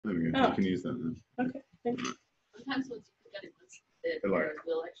You can use them now. Okay, thank you. Sometimes once you click on it, it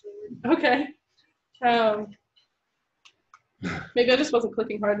will actually work. Okay. Maybe I just wasn't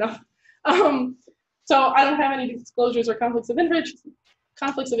clicking hard enough. So I don't have any disclosures or conflicts of interest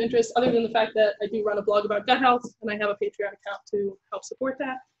other than the fact that I do run a blog about gut health and I have a Patreon account to help support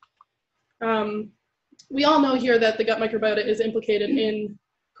that. We all know here that the gut microbiota is implicated in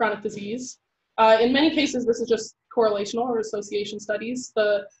chronic disease. In many cases, this is just correlational or association studies.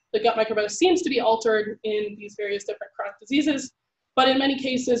 The gut microbiota seems to be altered in these various different chronic diseases, but in many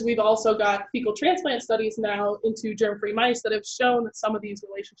cases, we've also got fecal transplant studies now into germ-free mice that have shown that some of these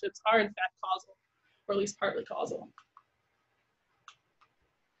relationships are in fact causal, or at least partly causal.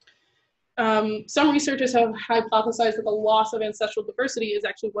 Some researchers have hypothesized that the loss of ancestral diversity is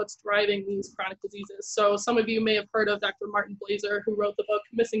actually what's driving these chronic diseases. So some of you may have heard of Dr. Martin Blaser, who wrote the book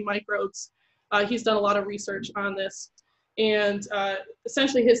Missing Microbes. He's done a lot of research on this. And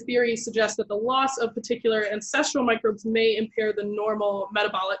essentially his theory suggests that the loss of particular ancestral microbes may impair the normal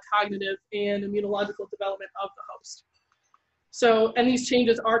metabolic, cognitive, and immunological development of the host. So, and these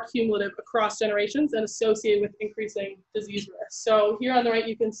changes are cumulative across generations and associated with increasing disease risk. So here on the right,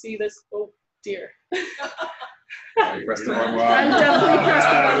 you can see this, oh dear. You pressed the wrong one. I definitely pressed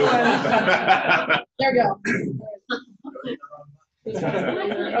the wrong one. There we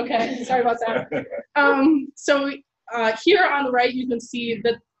go. Okay, sorry about that. So here on the right, you can see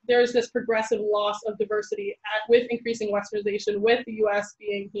that there's this progressive loss of diversity with increasing westernization, with the US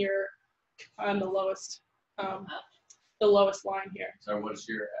being here on the lowest line here. So what's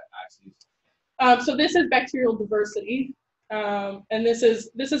your axis? So this is bacterial diversity, and this is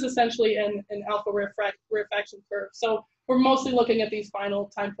essentially an alpha rarefaction curve. So we're mostly looking at these final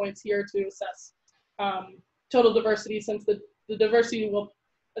time points here to assess total diversity, since the diversity will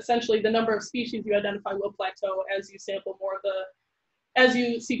essentially, the number of species you identify will plateau as you sample more of as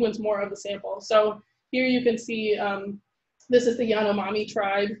you sequence more of the sample. So here you can see this is the Yanomami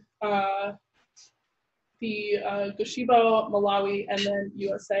tribe, the Gushibo, Malawi, and then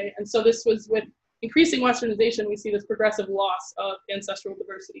USA. And so this was with increasing westernization, we see this progressive loss of ancestral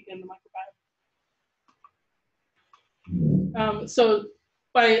diversity in the microbiome. So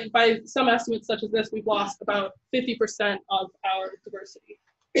by some estimates such as this, we've lost about 50% of our diversity.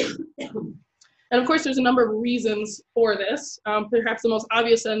 And of course, there's a number of reasons for this. Perhaps the most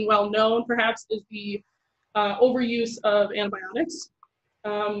obvious and well-known, perhaps, is the overuse of antibiotics.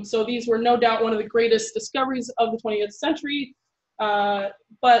 So these were no doubt one of the greatest discoveries of the 20th century,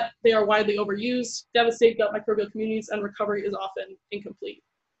 but they are widely overused, devastate gut microbial communities, and recovery is often incomplete.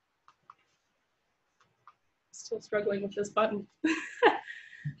 Still struggling with this button.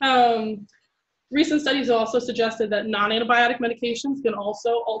 Recent studies have also suggested that non-antibiotic medications can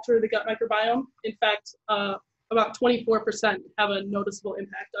also alter the gut microbiome. In fact, about 24% have a noticeable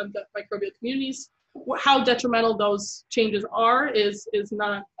impact on gut microbial communities. How detrimental those changes are is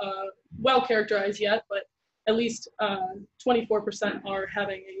not well characterized yet, but at least 24% are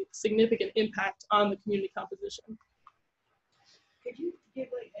having a significant impact on the community composition. Could you give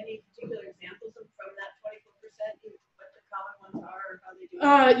like any particular examples from that 24%? What the common ones are, or how they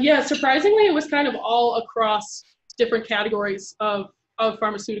do it? Yeah, surprisingly, it was kind of all across different categories of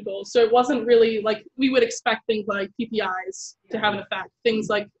pharmaceuticals. So it wasn't really like, we would expect things like PPIs to have an effect, things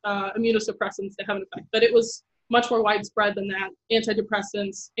like immunosuppressants to have an effect, but it was much more widespread than that.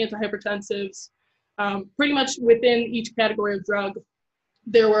 Antidepressants, antihypertensives, pretty much within each category of drug,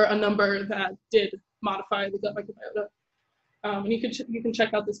 there were a number that did modify the gut microbiota. And you can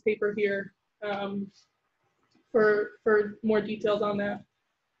check out this paper here for more details on that.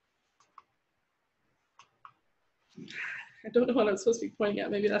 I don't know what I'm supposed to be pointing at.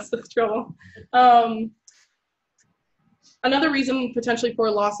 Maybe that's the trouble. Another reason potentially for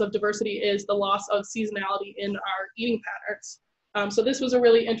loss of diversity is the loss of seasonality in our eating patterns. So this was a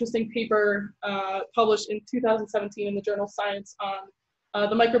really interesting paper published in 2017 in the journal Science on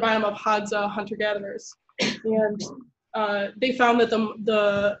the microbiome of Hadza hunter-gatherers. And they found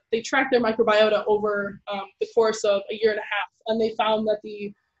that they tracked their microbiota over the course of a year and a half, and they found that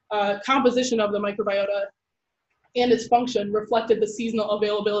the composition of the microbiota and its function reflected the seasonal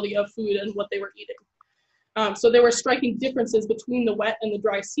availability of food and what they were eating. So there were striking differences between the wet and the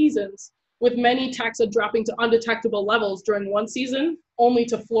dry seasons, with many taxa dropping to undetectable levels during one season, only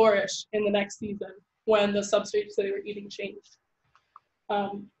to flourish in the next season when the substrates that they were eating changed.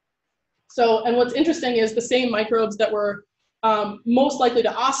 And what's interesting is the same microbes that were most likely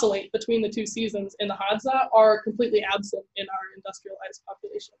to oscillate between the two seasons in the Hadza are completely absent in our industrialized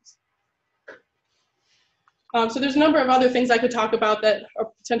populations. So there's a number of other things I could talk about that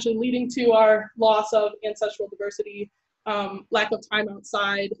are potentially leading to our loss of ancestral diversity, lack of time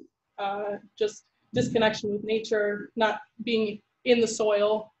outside, just disconnection with nature, not being in the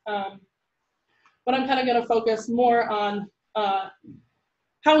soil. But I'm kind of going to focus more on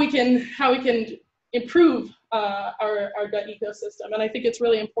how we can improve our gut ecosystem. And I think it's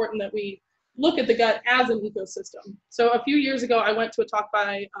really important that we look at the gut as an ecosystem. So a few years ago, I went to a talk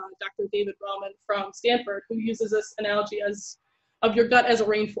by Dr. David Wellman from Stanford, who uses this analogy of your gut as a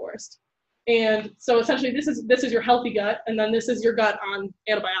rainforest. And so essentially, this is your healthy gut, and then this is your gut on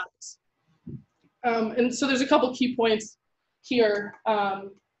antibiotics. And so there's a couple key points here.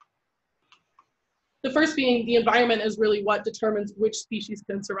 The first being the environment is really what determines which species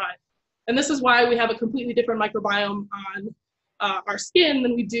can survive. And this is why we have a completely different microbiome on our skin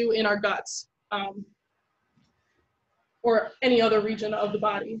than we do in our guts or any other region of the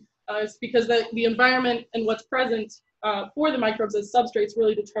body. It's because the environment and what's present for the microbes as substrates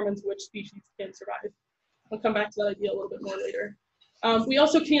really determines which species can survive. I'll come back to that idea a little bit more later. We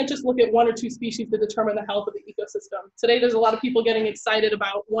also can't just look at one or two species to determine the health of the ecosystem. Today, there's a lot of people getting excited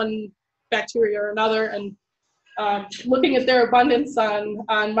about one bacteria or another and looking at their abundance on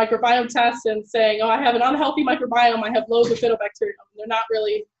microbiome tests and saying, oh, I have an unhealthy microbiome, I have low bifidobacterium. They're not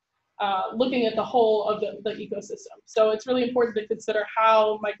really looking at the whole of the ecosystem. So it's really important to consider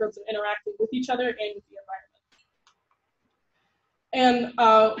how microbes are interacting with each other and with the environment.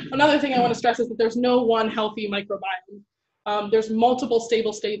 And another thing I want to stress is that there's no one healthy microbiome. There's multiple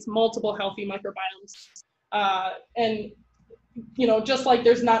stable states, multiple healthy microbiomes. And just like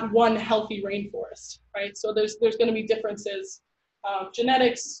there's not one healthy rainforest, right? So there's going to be differences.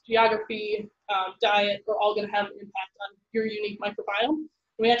 Genetics, geography, diet are all going to have an impact on your unique microbiome.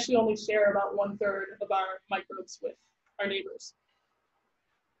 We actually only share about 1/3 of our microbes with our neighbors.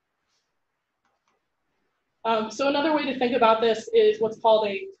 So another way to think about this is what's called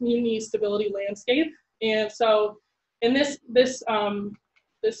a community stability landscape. And so in this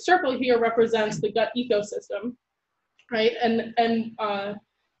circle here represents the gut ecosystem. Right, and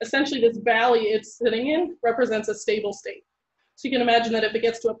essentially this valley it's sitting in represents a stable state. So you can imagine that if it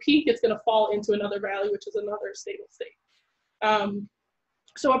gets to a peak, it's going to fall into another valley, which is another stable state.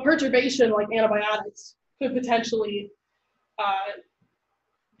 So a perturbation like antibiotics could potentially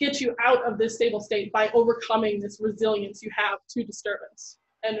get you out of this stable state by overcoming this resilience you have to disturbance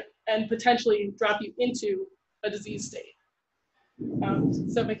and potentially drop you into a disease state.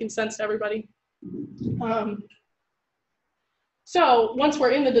 Is that making sense to everybody? So once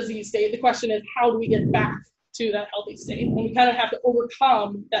we're in the disease state, the question is, how do we get back to that healthy state? And we kind of have to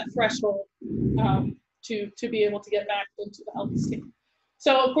overcome that threshold to be able to get back into the healthy state.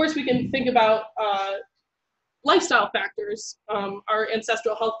 So of course we can think about lifestyle factors, our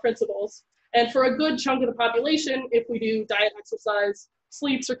ancestral health principles. And for a good chunk of the population, if we do diet, exercise,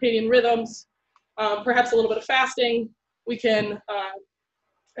 sleep, circadian rhythms, perhaps a little bit of fasting, we can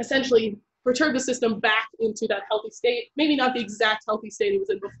essentially perturb the system back into that healthy state. Maybe not the exact healthy state it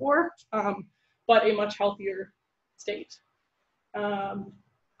was in before, but a much healthier state.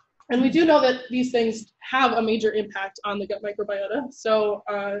 And we do know that these things have a major impact on the gut microbiota. So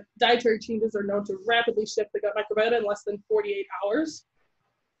dietary changes are known to rapidly shift the gut microbiota in less than 48 hours.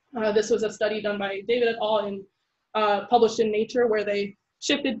 This was a study done by David et al. Published in Nature, where they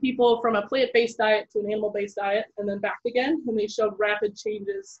shifted people from a plant-based diet to an animal-based diet and then back again, and they showed rapid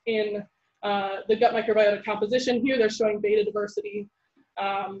changes in the gut microbiota composition. Here they're showing beta diversity.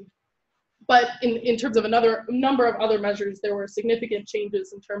 But in terms of a number of other measures, there were significant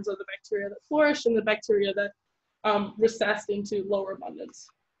changes in terms of the bacteria that flourished and the bacteria that recessed into lower abundance.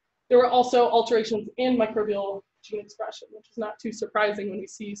 There were also alterations in microbial gene expression, which is not too surprising when we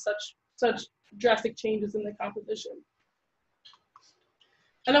see such drastic changes in the composition.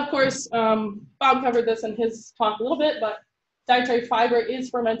 And of course, Bob covered this in his talk a little bit, but dietary fiber is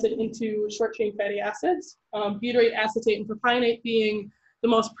fermented into short-chain fatty acids, butyrate, acetate, and propionate being the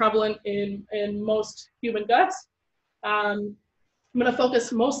most prevalent in most human guts. I'm going to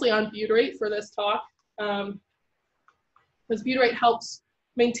focus mostly on butyrate for this talk, because butyrate helps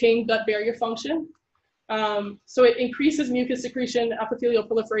maintain gut barrier function. So it increases mucus secretion, epithelial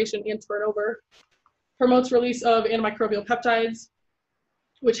proliferation, and turnover, promotes release of antimicrobial peptides,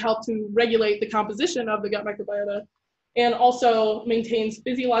 which help to regulate the composition of the gut microbiota, and also maintains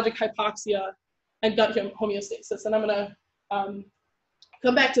physiologic hypoxia and gut homeostasis. And I'm going to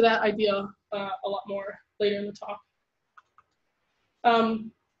come back to that idea a lot more later in the talk.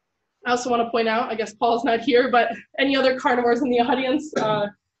 I also want to point out, I guess Paul's not here, but any other carnivores in the audience,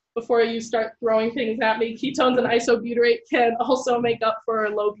 before you start throwing things at me, ketones and isobutyrate can also make up for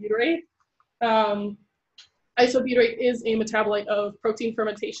low butyrate. Isobutyrate is a metabolite of protein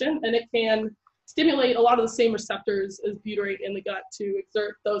fermentation, and it can stimulate a lot of the same receptors as butyrate in the gut to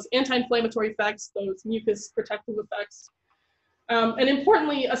exert those anti-inflammatory effects, those mucus protective effects. And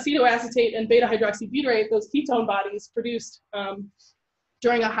importantly, acetoacetate and beta-hydroxybutyrate, those ketone bodies produced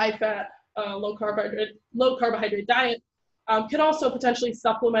during a high-fat, low-carbohydrate diet, can also potentially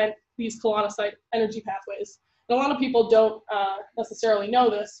supplement these colonocyte energy pathways. And a lot of people don't necessarily know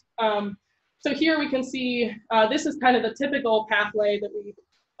this. So here we can see, this is kind of the typical pathway that we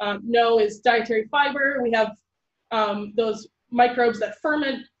know is dietary fiber. We have those microbes that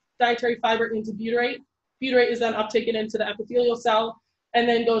ferment dietary fiber into butyrate. Butyrate is then uptaken into the epithelial cell and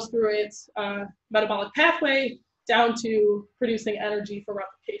then goes through its metabolic pathway down to producing energy for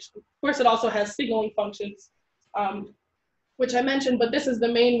replication. Of course, it also has signaling functions, which I mentioned, but this is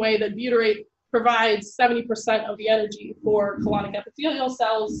the main way that butyrate provides 70% of the energy for colonic epithelial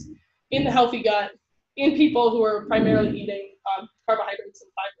cells in the healthy gut in people who are primarily eating carbohydrates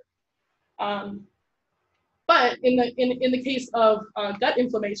and fiber. But in the case of gut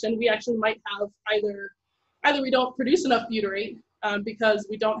inflammation, we actually might have either we don't produce enough butyrate because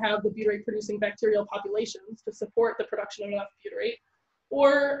we don't have the butyrate producing bacterial populations to support the production of enough butyrate,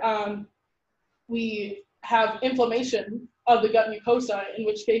 or we have inflammation of the gut mucosa, in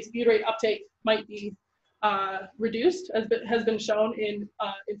which case butyrate uptake might be reduced, as has been shown in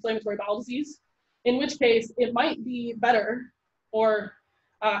inflammatory bowel disease, in which case it might be better or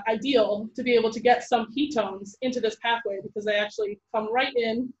ideal to be able to get some ketones into this pathway because they actually come right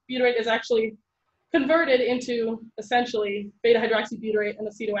in. Butyrate is actually converted into essentially beta-hydroxybutyrate and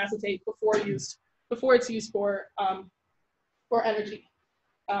acetoacetate before it's used for energy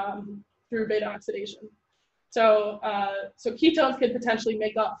through beta oxidation. So ketones can potentially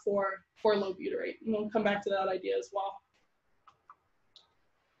make up for low butyrate, and we'll come back to that idea as well.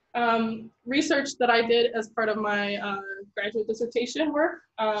 Research that I did as part of my graduate dissertation work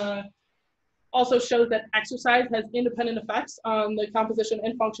also shows that exercise has independent effects on the composition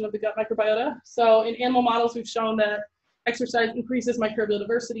and function of the gut microbiota. So in animal models, we've shown that exercise increases microbial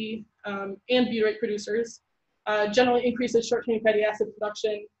diversity and butyrate producers, generally increases short-chain fatty acid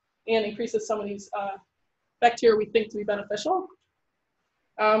production, and increases some of these bacteria we think to be beneficial.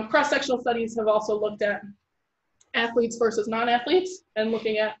 Cross-sectional studies have also looked at athletes versus non-athletes and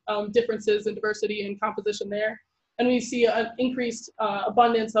looking at differences in diversity and composition there. And we see an increased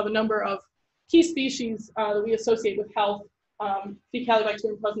abundance of a number of key species that we associate with health,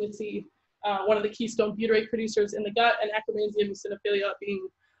 Faecalibacterium prusinense, one of the keystone butyrate producers in the gut, and Akkermansia muciniphila being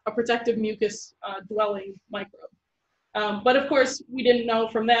a protective mucus dwelling microbe. But of course, we didn't know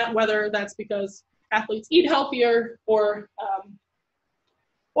from that whether that's because athletes eat healthier or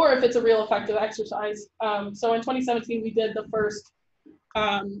if it's a real effect of exercise. So in 2017, we did the first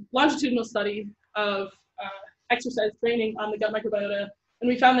longitudinal study of exercise training on the gut microbiota, and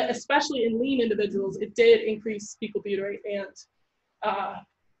we found that especially in lean individuals, it did increase fecal butyrate and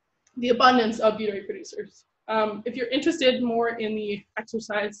the abundance of butyrate producers. If you're interested more in the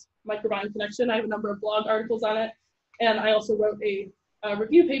exercise microbiome connection, I have a number of blog articles on it, and I also wrote a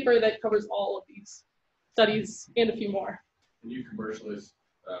review paper that covers all of these studies and a few more. Can you commercially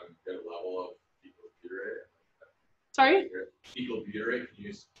get a level of fecal butyrate? Sorry? Fecal butyrate, can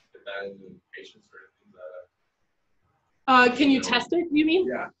you get that in patients or anything? Can you test it, you mean?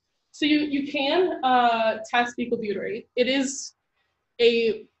 Yeah. So you can test fecal butyrate. It is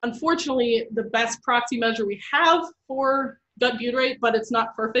unfortunately the best proxy measure we have for gut butyrate, but it's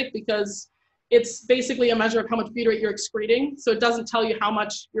not perfect because it's basically a measure of how much butyrate you're excreting. So it doesn't tell you how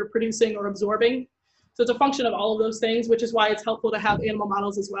much you're producing or absorbing. So it's a function of all of those things, which is why it's helpful to have animal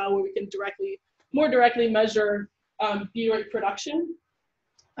models as well, where we can more directly measure butyrate production.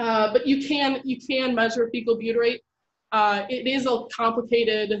 But you can measure fecal butyrate. It is a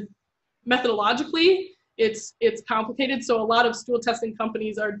complicated methodologically. It's complicated, so a lot of stool testing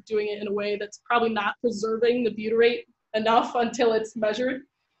companies are doing it in a way that's probably not preserving the butyrate enough until it's measured.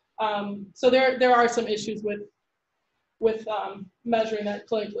 So there are some issues with measuring that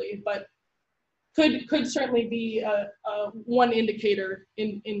clinically, but could certainly be one indicator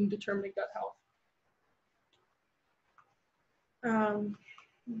in determining gut health.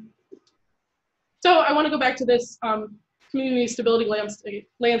 So I want to go back to this community stability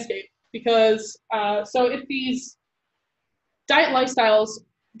landscape because so if these diet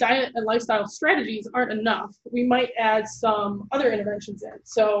and lifestyle strategies aren't enough, we might add some other interventions in.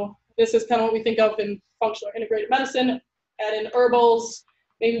 So this is kind of what we think of in functional integrated medicine, add in herbals,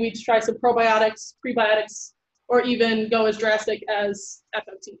 maybe we try some probiotics, prebiotics, or even go as drastic as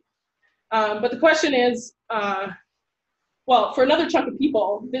FMT. But the question is, well, for another chunk of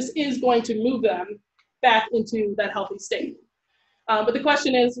people, this is going to move them back into that healthy state. But the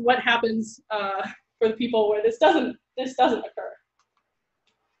question is, what happens for the people where this doesn't occur?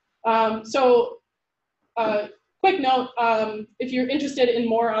 Quick note, if you're interested in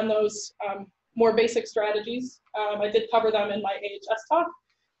more on those more basic strategies, I did cover them in my AHS talk,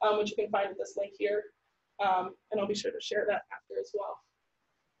 which you can find at this link here, and I'll be sure to share that after as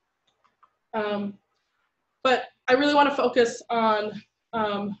well. But I really want to focus on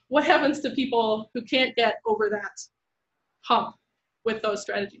what happens to people who can't get over that hump with those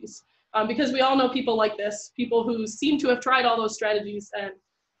strategies. Because we all know people like this, people who seem to have tried all those strategies and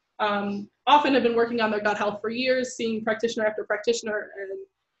often have been working on their gut health for years, seeing practitioner after practitioner, and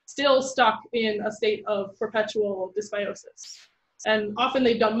still stuck in a state of perpetual dysbiosis. And often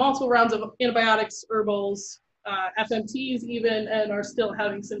they've done multiple rounds of antibiotics, herbals, FMTs even, and are still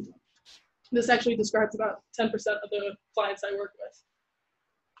having symptoms. This actually describes about 10% of the clients I work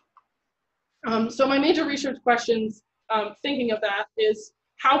with. So my major research questions, thinking of that, is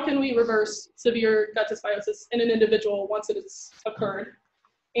how can we reverse severe gut dysbiosis in an individual once it has occurred?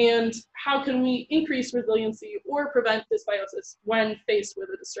 And how can we increase resiliency or prevent dysbiosis when faced with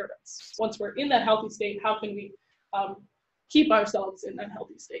a disturbance? Once we're in that healthy state, how can we keep ourselves in that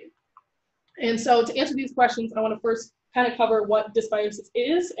healthy state? And so to answer these questions, I want to first kind of cover what dysbiosis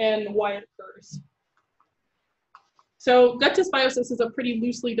is and why it occurs. So gut dysbiosis is a pretty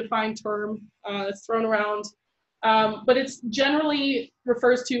loosely defined term that's thrown around, but it's generally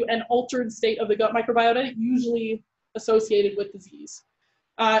refers to an altered state of the gut microbiota, usually associated with disease.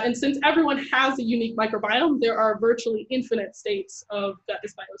 And since everyone has a unique microbiome, there are virtually infinite states of gut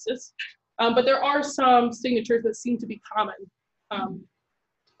dysbiosis, but there are some signatures that seem to be common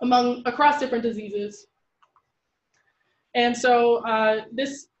across different diseases. And so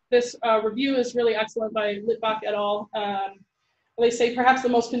this review is really excellent by Litvak et al. They say perhaps the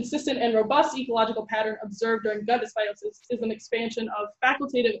most consistent and robust ecological pattern observed during gut dysbiosis is an expansion of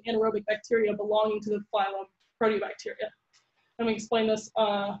facultative anaerobic bacteria belonging to the phylum Proteobacteria. Let me explain this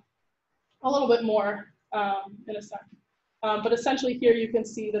a little bit more in a second. But essentially here you can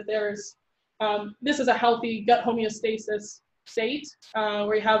see that there's, this is a healthy gut homeostasis state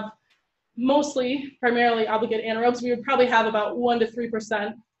where you have primarily obligate anaerobes. We would probably have about 1 to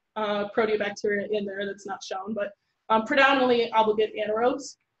 3% proteobacteria in there that's not shown, but predominantly obligate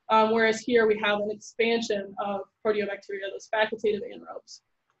anaerobes, whereas here we have an expansion of proteobacteria, those facultative anaerobes.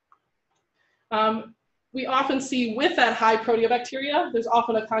 We often see with that high proteobacteria, there's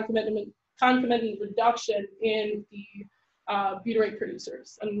often a concomitant reduction in the butyrate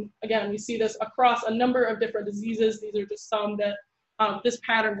producers. And again, we see this across a number of different diseases. These are just some that this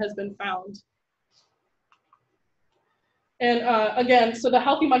pattern has been found. And again, so the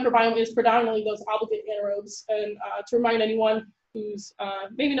healthy microbiome is predominantly those obligate anaerobes. And to remind anyone who's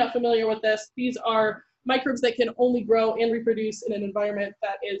maybe not familiar with this, these are microbes that can only grow and reproduce in an environment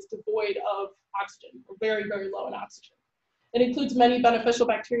that is devoid of oxygen, or very, very low in oxygen. It includes many beneficial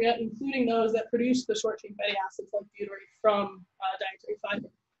bacteria, including those that produce the short-chain fatty acids like butyrate from dietary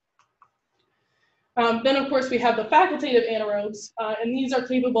fiber. Then, of course, we have the facultative anaerobes, and these are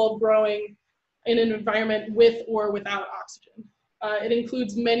capable of growing in an environment with or without oxygen. It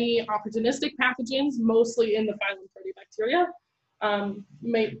includes many opportunistic pathogens, mostly in the phylum Proteobacteria. You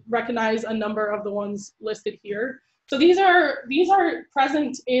may recognize a number of the ones listed here. So these are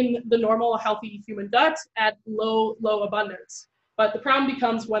present in the normal healthy human gut at low abundance. But the problem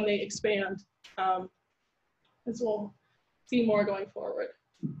becomes when they expand, as we'll see more going forward.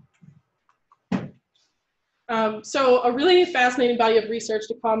 So a really fascinating body of research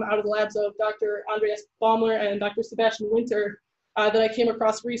to come out of the labs of Dr. Andreas Baumler and Dr. Sebastian Winter that I came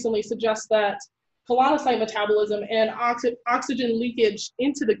across recently suggests that colonocyte metabolism and oxygen leakage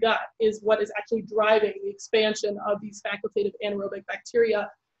into the gut is what is actually driving the expansion of these facultative anaerobic bacteria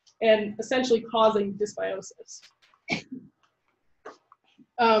and essentially causing dysbiosis.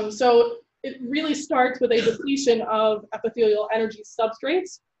 So it really starts with a depletion of epithelial energy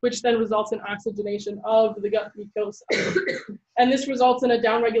substrates, which then results in oxygenation of the gut mucosa. And this results in a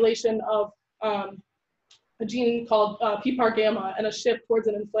downregulation of a gene called PPAR gamma and a shift towards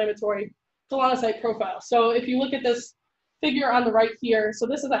an inflammatory colonocyte profile. So if you look at this figure on the right here, so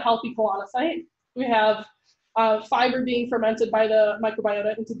this is a healthy colonocyte. We have fiber being fermented by the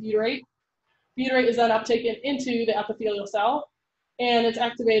microbiota into butyrate. Butyrate is then uptaken into the epithelial cell, and it's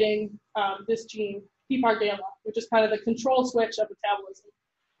activating this gene, PPAR gamma, which is kind of the control switch of metabolism.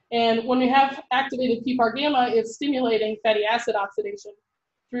 And when we have activated PPAR gamma, it's stimulating fatty acid oxidation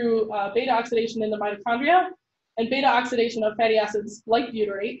through beta oxidation in the mitochondria, and beta oxidation of fatty acids like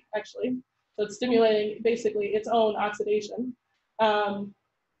butyrate, actually. So it's stimulating basically its own oxidation,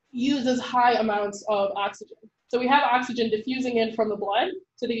 uses high amounts of oxygen. So we have oxygen diffusing in from the blood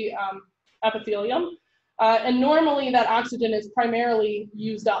to the epithelium. And normally that oxygen is primarily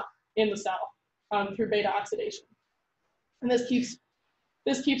used up in the cell through beta oxidation. And this keeps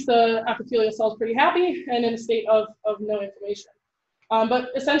the epithelial cells pretty happy and in a state of no inflammation. But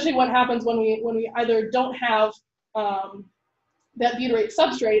essentially what happens when we either don't have that butyrate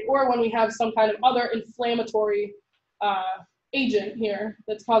substrate, or when we have some kind of other inflammatory agent here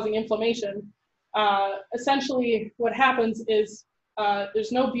that's causing inflammation, essentially what happens is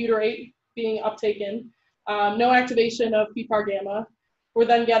there's no butyrate being uptaken, no activation of PPAR gamma. We're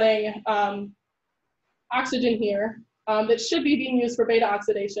then getting oxygen here that should be being used for beta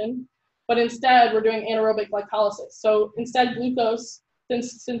oxidation, but instead we're doing anaerobic glycolysis. So instead glucose,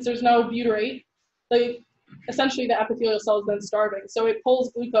 since there's no butyrate, essentially the epithelial cell is then starving. So it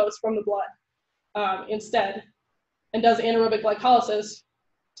pulls glucose from the blood instead and does anaerobic glycolysis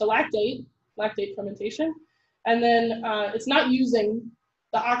to lactate fermentation. And then it's not using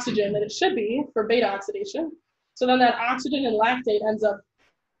the oxygen that it should be for beta oxidation. So then that oxygen and lactate ends up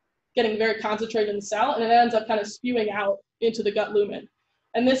getting very concentrated in the cell, and it ends up kind of spewing out into the gut lumen.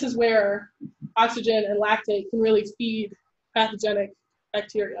 And this is where oxygen and lactate can really feed pathogenic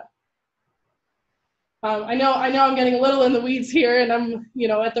bacteria. I know I'm getting a little in the weeds here, and I'm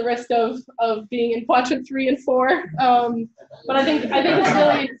at the risk of being in quadrant 3 and 4. But I think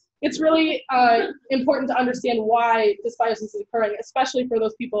it's really important to understand why dysbiosis is occurring, especially for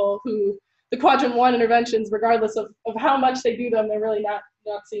those people who the quadrant 1 interventions, regardless of how much they do them, they're really not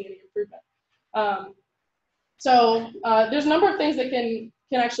seeing any improvement. So there's a number of things that can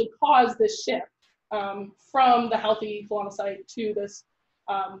actually cause this shift from the healthy colonocyte to this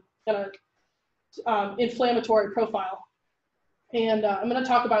inflammatory profile. And I'm going to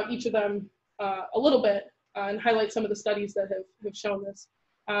talk about each of them a little bit and highlight some of the studies that have shown this.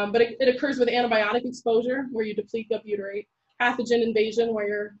 But it occurs with antibiotic exposure, where you deplete gut butyrate, pathogen invasion, where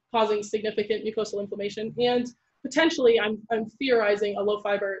you're causing significant mucosal inflammation, and potentially I'm theorizing a low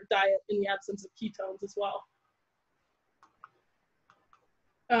fiber diet in the absence of ketones as well.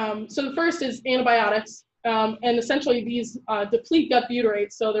 So the first is antibiotics, and essentially these deplete gut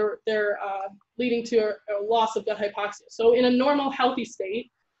butyrate, so they're leading to a loss of gut hypoxia. So in a normal healthy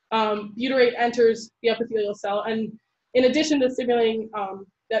state, butyrate enters the epithelial cell, and in addition to stimulating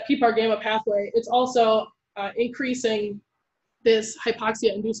that PPAR gamma pathway, it's also increasing this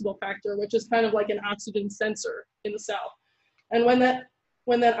hypoxia inducible factor, which is kind of like an oxygen sensor in the cell. And when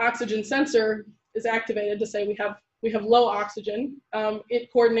that oxygen sensor is activated to say we have low oxygen,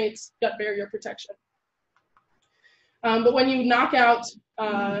 it coordinates gut barrier protection. But when you knock out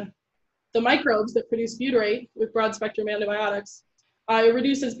the microbes that produce butyrate with broad spectrum antibiotics, it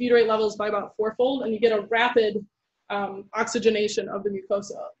reduces butyrate levels by about 4-fold, and you get a rapid oxygenation of the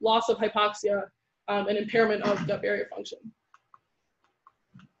mucosa, loss of hypoxia, and impairment of gut barrier function.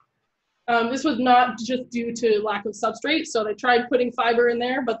 This was not just due to lack of substrate, so they tried putting fiber in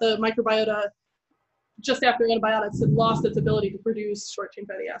there, but the microbiota, just after antibiotics, had lost its ability to produce short-chain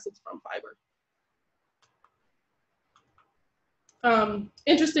fatty acids from fiber.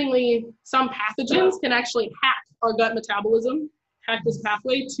 Interestingly, some pathogens can actually hack our gut metabolism, hack this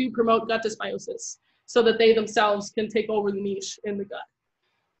pathway to promote gut dysbiosis, so that they themselves can take over the niche in the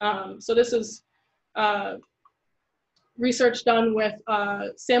gut. So this is research done with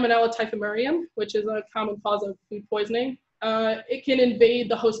Salmonella typhimurium, which is a common cause of food poisoning. It can invade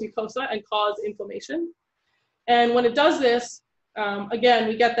the host mucosa and cause inflammation. And when it does this, again,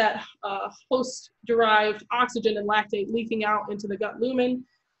 we get that host-derived oxygen and lactate leaking out into the gut lumen,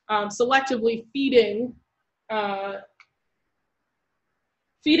 selectively feeding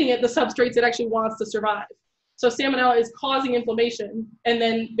it the substrates it actually wants to survive. So Salmonella is causing inflammation and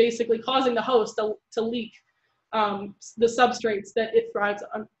then basically causing the host to leak the substrates that it thrives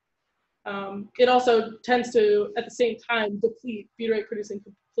on. It also tends to, at the same time, deplete butyrate-producing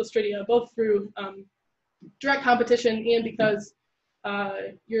Clostridia, both through direct competition and because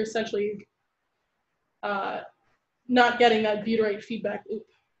you're essentially not getting that butyrate feedback loop.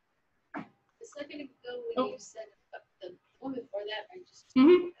 A second ago, when you said the one before that, I just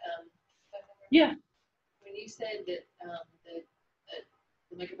Yeah. When you said that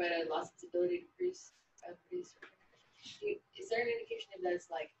the microbiota lost its ability to produce, is there an indication if that's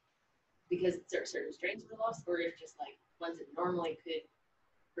like because certain strains were lost, or if just like ones that normally could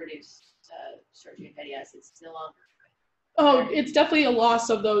produce short-chain fatty acids no longer? Oh, it's definitely a loss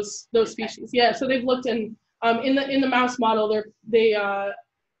of those species. Yeah, so they've looked in the mouse model.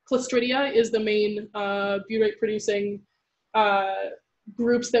 Clostridia is the main butyrate-producing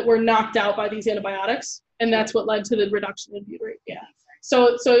groups that were knocked out by these antibiotics, and that's what led to the reduction in butyrate. Yeah.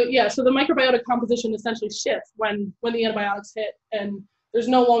 So the microbiota composition essentially shifts when the antibiotics hit, and there's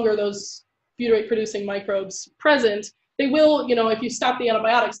no longer those butyrate-producing microbes present. They will, if you stop the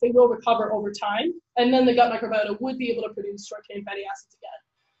antibiotics, they will recover over time, and then the gut microbiota would be able to produce short-chain fatty acids again.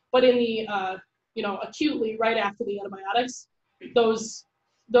 But in the, acutely right after the antibiotics, those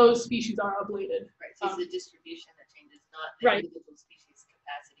species are ablated. Right, so it's the distribution that changes, not the Right. individual species'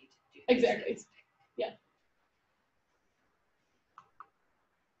 capacity to do these Exactly. things.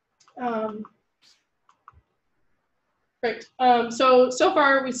 Great. So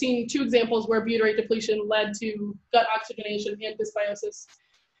far we've seen 2 examples where butyrate depletion led to gut oxygenation and dysbiosis.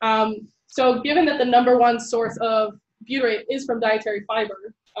 So given that the #1 source of butyrate is from dietary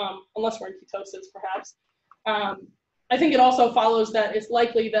fiber, unless we're in ketosis perhaps, I think it also follows that it's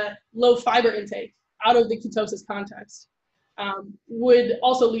likely that low fiber intake out of the ketosis context would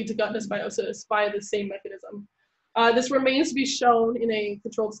also lead to gut dysbiosis by the same mechanism. This remains to be shown in a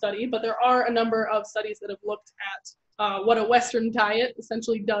controlled study, but there are a number of studies that have looked at what a Western diet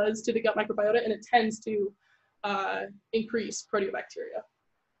essentially does to the gut microbiota, and it tends to increase proteobacteria.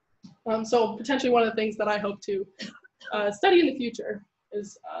 So potentially one of the things that I hope to study in the future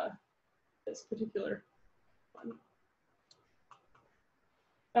is this particular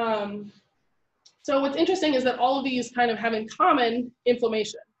one. So what's interesting is that all of these kind of have in common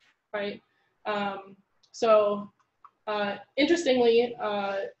inflammation, right? Interestingly,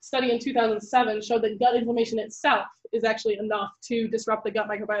 a study in 2007 showed that gut inflammation itself is actually enough to disrupt the gut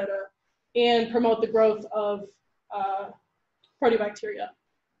microbiota and promote the growth of proteobacteria.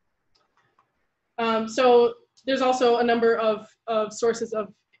 So there's also a number of sources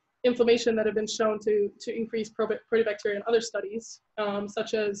of inflammation that have been shown to increase proteobacteria in other studies,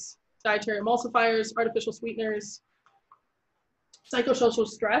 such as dietary emulsifiers, artificial sweeteners, psychosocial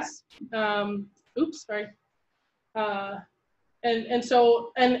stress. And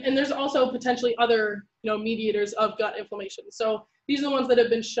there's also potentially other mediators of gut inflammation. So these are the ones that have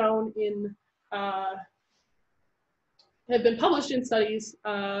been shown in have been published in studies,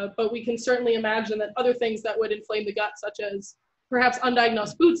 but we can certainly imagine that other things that would inflame the gut, such as perhaps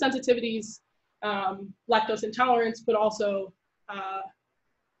undiagnosed food sensitivities, lactose intolerance, could also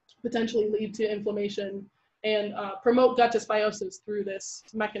potentially lead to inflammation and promote gut dysbiosis through this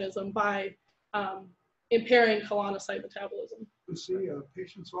mechanism by impairing colonocyte metabolism. You see,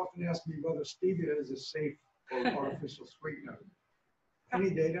 patients often ask me whether stevia is a safe or artificial sweetener. Any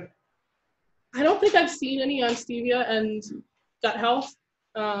data? I don't think I've seen any on stevia and gut health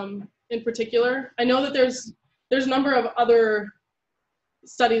in particular. I know that there's a number of other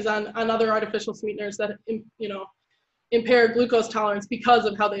studies on other artificial sweeteners that impair glucose tolerance because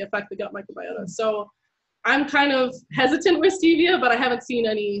of how they affect the gut microbiota. So I'm kind of hesitant with stevia, but I haven't seen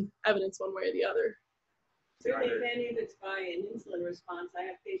any evidence one way or the other. Certainly, if any that's by an insulin response, I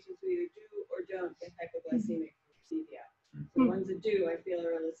have patients who either do or don't get hypoglycemic from stevia. The ones that do, I feel,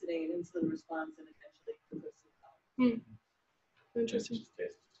 are eliciting an insulin response and eventually glucose intolerance. Interesting.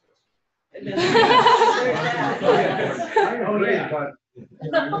 And then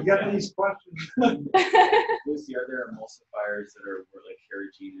But we get these questions. Lucy, are there emulsifiers that are more like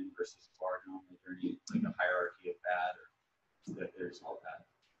carrageenan versus guardian? Is there any like a hierarchy of that, or that there's all that?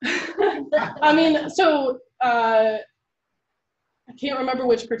 I mean, so I can't remember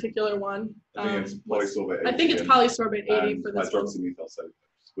which particular one. I think it's polysorbate 80. I think it's polysorbate 80 for this one.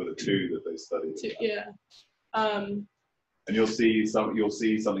 Hydroxymethylcellulose were the 2 that they studied. Yeah. And you'll see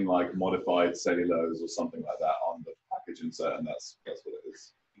something like modified cellulose or something like that on the package insert, and that's what it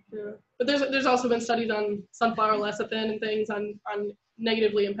is. Yeah. But there's also been studies on sunflower lecithin and things on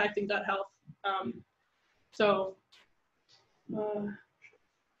negatively impacting gut health.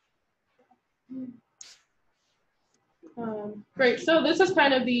 Great. So this is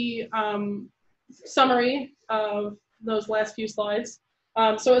kind of the summary of those last few slides.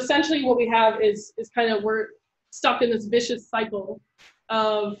 So essentially what we have is kind of we're stuck in this vicious cycle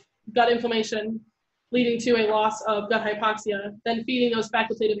of gut inflammation leading to a loss of gut hypoxia, then feeding those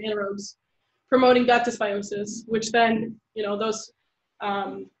facultative anaerobes, promoting gut dysbiosis, which then, those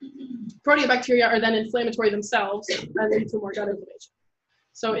proteobacteria are then inflammatory themselves and lead to more gut inflammation.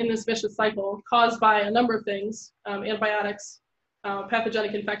 So in this vicious cycle, caused by a number of things, antibiotics,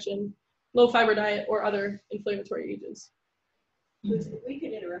 pathogenic infection, low fiber diet, or other inflammatory agents. we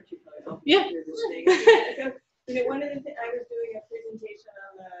can interrupt you for a moment. Yeah. One of the things, I was doing a presentation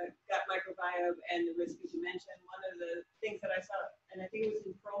on the gut microbiome and the risk, as you mentioned. One of the things that I saw, and I think it was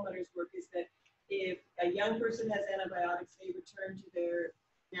in Perlmutter's work, is that if a young person has antibiotics, they return to their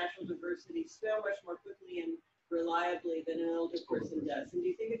natural diversity so much more quickly and reliably than an older person does. And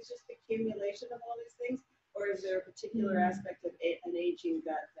do you think it's just accumulation of all these things, or is there a particular aspect of an age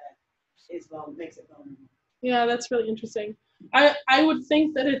makes it vulnerable. Yeah, that's really interesting. I would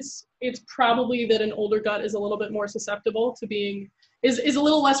think that it's probably that an older gut is a little bit more susceptible to being is a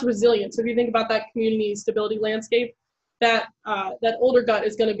little less resilient. So if you think about that community stability landscape, that that older gut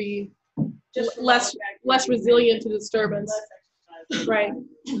is going to be Just for less resilient to disturbance. Less exercise.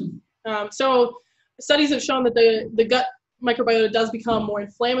 Right. So studies have shown that the gut microbiota does become more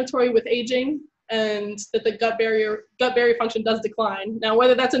inflammatory with aging, and that the gut barrier function does decline. Now,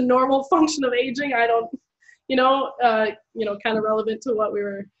 whether that's a normal function of aging, I don't, kind of relevant to what we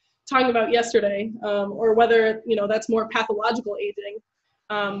were talking about yesterday, or whether that's more pathological aging.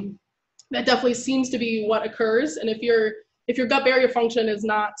 That definitely seems to be what occurs. And if your gut barrier function is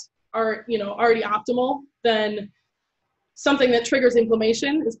not already optimal, then something that triggers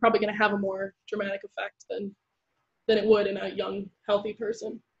inflammation is probably going to have a more dramatic effect than it would in a young, healthy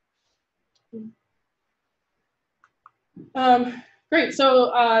person. Great.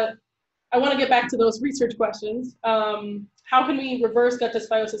 So I want to get back to those research questions. How can we reverse gut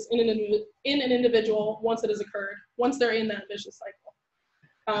dysbiosis in an individual once it has occurred, once they're in that vicious cycle?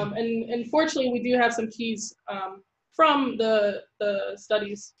 And fortunately, we do have some keys from the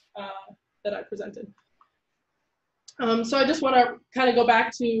studies that I presented. So I just want to kind of go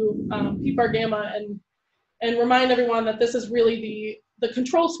back to PPAR gamma and remind everyone that this is really the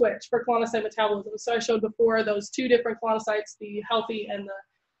control switch for colonocyte metabolism. So I showed before those two different colonocytes, the healthy and the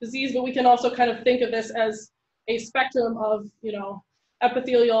disease, but we can also kind of think of this as a spectrum of,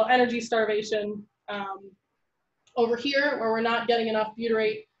 epithelial energy starvation. Over here, where we're not getting enough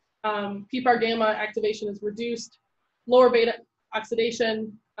butyrate, PPAR gamma activation is reduced, lower beta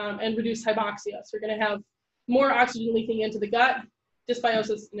oxidation, and reduced hypoxia. So you're going to have more oxygen leaking into the gut,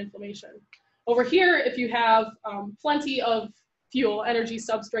 dysbiosis, and inflammation. Over here, if you have plenty of fuel, energy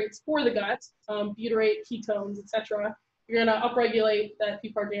substrates for the gut, butyrate, ketones, etc., you're going to upregulate that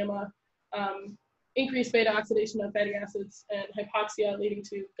PPAR gamma, increase beta oxidation of fatty acids, and hypoxia, leading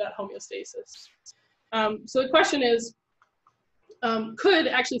to gut homeostasis. So the question is, could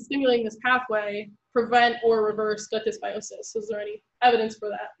actually stimulating this pathway prevent or reverse gut dysbiosis? So is there any evidence for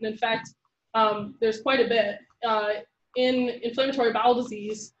that? And in fact, there's quite a bit. In inflammatory bowel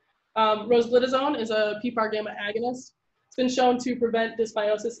disease, rosglitazone is a PPAR gamma agonist. It's been shown to prevent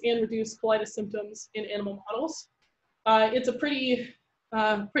dysbiosis and reduce colitis symptoms in animal models. It's a pretty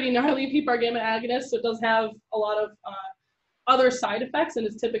gnarly PPAR gamma agonist, so it does have a lot of other side effects, and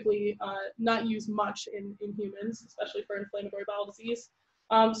is typically not used much in humans, especially for inflammatory bowel disease.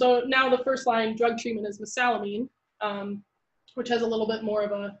 So now the first line drug treatment is mesalamine, which has a little bit more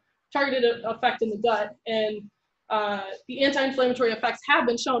of a targeted effect in the gut, and the anti-inflammatory effects have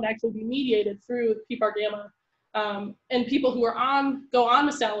been shown to actually be mediated through PPAR gamma. And people who go on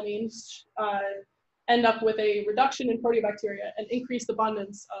mesalamine end up with a reduction in proteobacteria and increased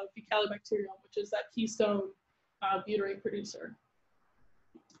abundance of Faecalibacterium, which is that keystone butyrate producer.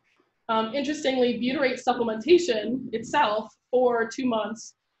 Interestingly, butyrate supplementation itself for 2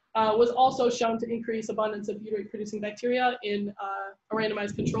 months was also shown to increase abundance of butyrate-producing bacteria in a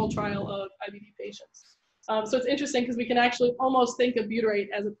randomized control trial of IBD patients. So it's interesting because we can actually almost think of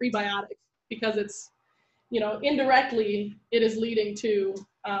butyrate as a prebiotic, because it's, indirectly it is leading to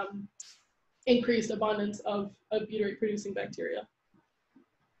increased abundance of butyrate-producing bacteria.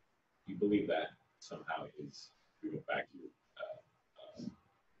 You believe that somehow is, we go back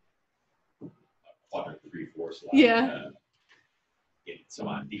to quadrant 3-4 slide. Yeah. It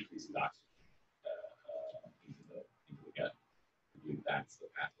somehow decreases oxygen into the gut. I believe that's the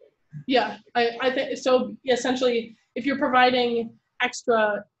pathway. Yeah, I think so. Essentially, if you're providing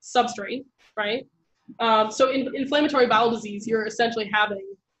extra substrate, right? So in inflammatory bowel disease, you're essentially having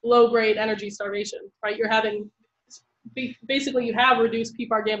low-grade energy starvation, right? You're having, basically, you have reduced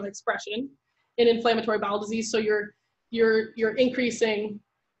PPAR gamma expression in inflammatory bowel disease, so you're increasing,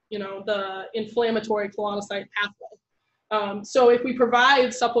 the inflammatory colonocyte pathway. So if we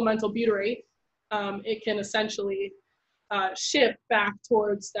provide supplemental butyrate, it can essentially shift back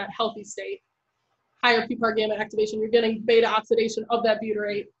towards that healthy state. Higher PPAR gamma activation, you're getting beta oxidation of that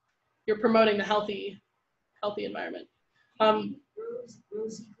butyrate. You're promoting the healthy environment.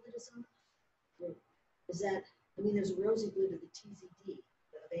 Rosy glitazone? Is that, there's rosy glut of the TZD,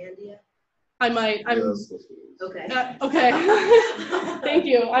 the Avandia? I'm Yes, Okay. okay. Thank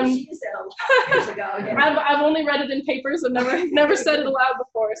you. She used that a lot of years ago. Okay. I've only read it in papers and never said it aloud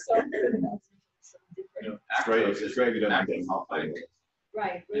before, so. It's great if you don't mind getting half paid.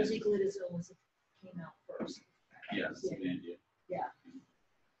 Right, rosy glitazone came out first. Yes, Yeah. India. Yeah.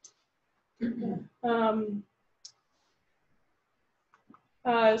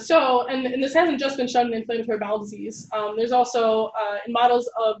 And this hasn't just been shown in inflammatory bowel disease. There's also in models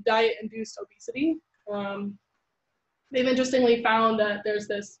of diet-induced obesity. They've interestingly found that there's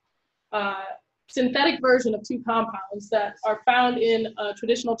this synthetic version of 2 compounds that are found in a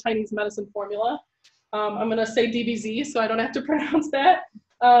traditional Chinese medicine formula. I'm going to say DBZ, so I don't have to pronounce that.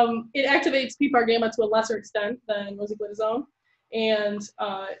 It activates PPAR gamma to a lesser extent than rosiglitazone, and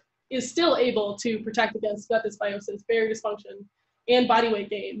is still able to protect against gut dysbiosis, barrier dysfunction, and body weight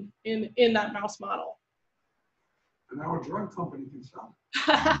gain in that mouse model. And our drug company can sell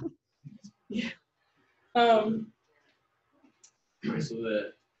Yeah. So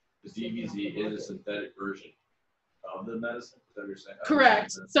the DBZ is a synthetic version of the medicine. Is that what you're saying?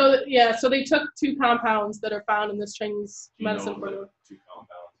 Correct. So yeah, so they took 2 compounds that are found in this Chinese medicine formula. 2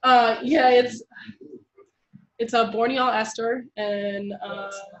 compounds. Yeah, it's a borneol ester, and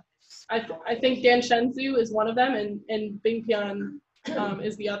I think danshenzu is one of them, and bingpian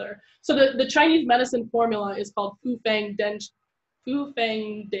is the other. So the Chinese medicine formula is called Fufang Danshen,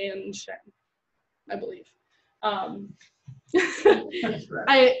 I believe.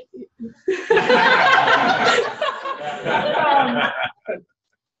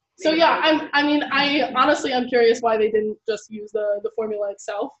 So yeah, I'm curious why they didn't just use the formula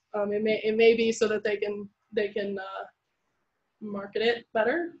itself. It may be so that they can market it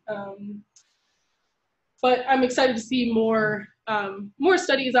better. But I'm excited to see more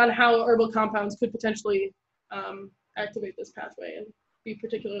studies on how herbal compounds could potentially activate this pathway and be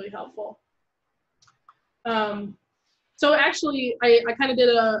particularly helpful. So actually, I kind of did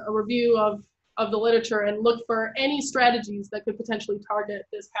a review of the literature and looked for any strategies that could potentially target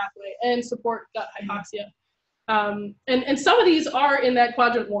this pathway and support gut hypoxia. And some of these are in that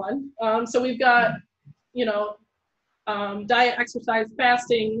quadrant 1. So we've got, diet, exercise,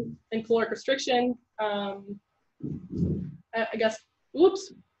 fasting, and caloric restriction. I guess,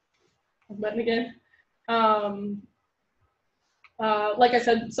 oops, I'm button again. Like I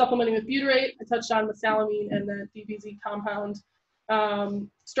said, supplementing with butyrate. I touched on mesalamine and the DBZ compound.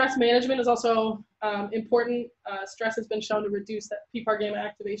 Stress management is also important. Stress has been shown to reduce that PPAR gamma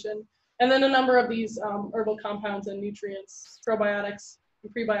activation. And then a number of these herbal compounds and nutrients, probiotics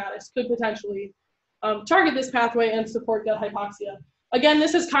and prebiotics, could potentially target this pathway and support gut hypoxia. Again,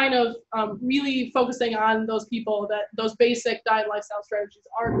 this is kind of really focusing on those people that those basic diet lifestyle strategies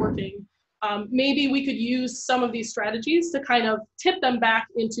aren't working. Maybe we could use some of these strategies to kind of tip them back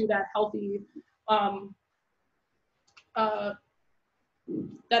into that healthy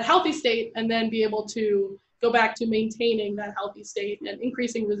state, and then be able to go back to maintaining that healthy state and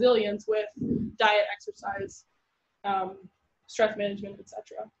increasing resilience with diet, exercise, stress management,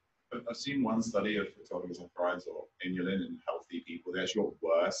 etc. I've seen one study of triglycerides or inulin in healthy people. They actually got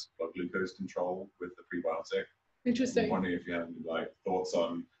worse blood glucose control with the prebiotic. Interesting. I'm wondering if you have any thoughts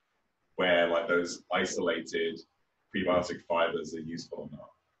on where those isolated prebiotic fibers are useful or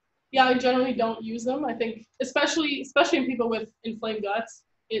not. Yeah, I generally don't use them. I think, especially in people with inflamed guts,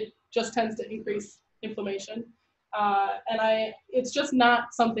 it just tends to increase inflammation. It's just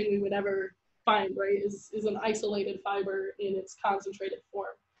not something we would ever find, right? Is an isolated fiber in its concentrated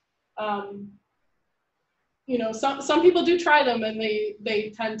form. Some people do try them and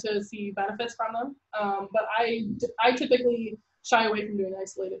they tend to see benefits from them. But I typically shy away from doing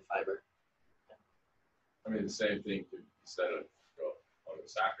isolated fiber. I mean, the same thing instead of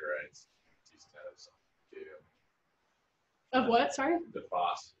saccharides, these kind of stuff too. Of what? Sorry? The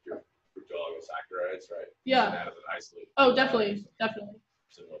FOS, your fructooligosaccharides, right? Yeah. That as an isolated. Oh, definitely.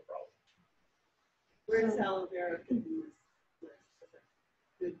 Similar problem. Where does aloe vera fit in this list?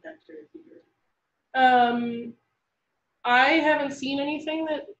 Good bacteria feeder. I haven't seen anything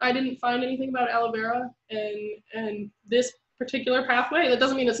I didn't find anything about aloe vera and this particular pathway. That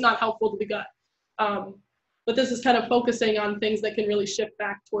doesn't mean it's not helpful to the gut. But this is kind of focusing on things that can really shift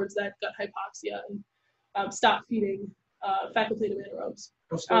back towards that gut hypoxia and stop feeding facultative anaerobes.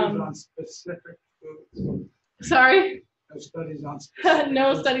 No studies on specific foods. Sorry? No studies on specific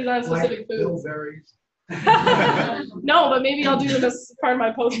No foods, studies on specific like foods. bilberries. No, but maybe I'll do them as part of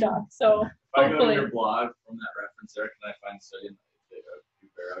my postdoc. So If I go to hopefully. your blog from that reference there, can I find a study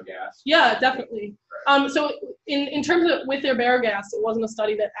of gas? Yeah, definitely. So in terms of with Iberogast, it wasn't a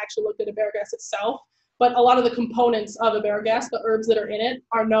study that actually looked at Iberogast itself, but a lot of the components of Iberogast, the herbs that are in it,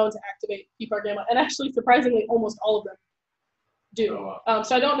 are known to activate PPAR gamma, and actually, surprisingly, almost all of them do. Oh, wow.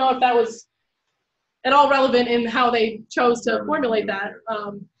 So I don't know if that was at all relevant in how they chose to formulate that,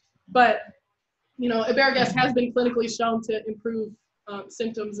 but Iberogast has been clinically shown to improve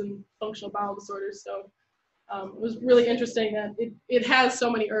symptoms and functional bowel disorders. So it was really interesting that it has so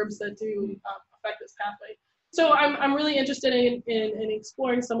many herbs that do affect this pathway. So I'm really interested in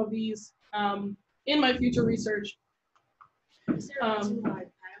exploring some of these in my future research. Is there a reason why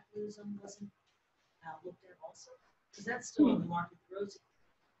pyroluism wasn't looked at also? Because that's still on the market. The rosy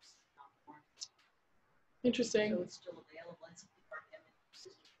is not on the market. Interesting. So it's still available. It's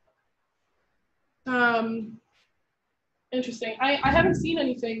Interesting. I haven't seen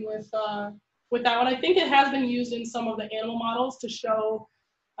anything with that one. I think it has been used in some of the animal models to show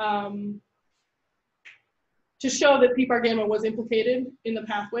that PPAR gamma was implicated in the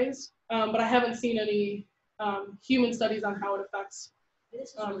pathways, but I haven't seen any human studies on how it affects this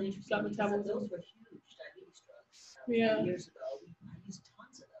is really interesting gut because metabolism. those were huge diabetes drugs. Yeah. Years ago, I used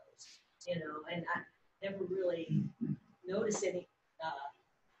tons of those, and I never really noticed any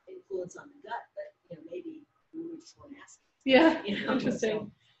influence on the gut, but maybe we were just weren't asking. Yeah,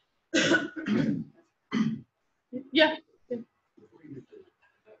 interesting. Yeah.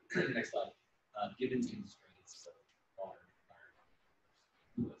 Next slide. Given constraints of water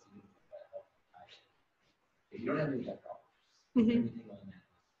environment, if you don't have any gut problems, everything on that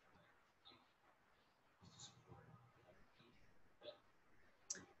is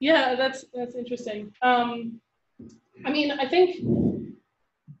Yeah, that's interesting. I mean, I think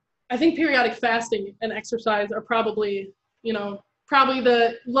periodic fasting and exercise are probably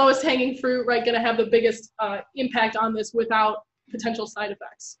the lowest hanging fruit, right? Going to have the biggest impact on this without potential side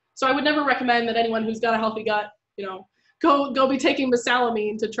effects. So I would never recommend that anyone who's got a healthy gut, go be taking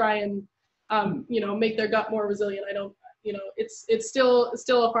mesalamine to try and, make their gut more resilient. I don't, it's still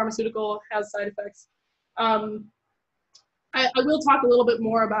a pharmaceutical, has side effects. I will talk a little bit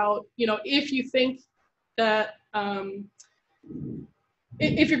more about, if you think that,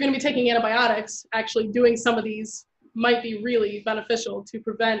 if you're going to be taking antibiotics, actually doing some of these might be really beneficial to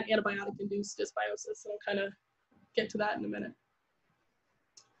prevent antibiotic-induced dysbiosis. So I'll kind of get to that in a minute.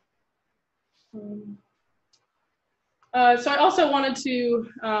 So I also wanted to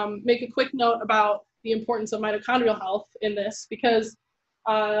make a quick note about the importance of mitochondrial health in this, because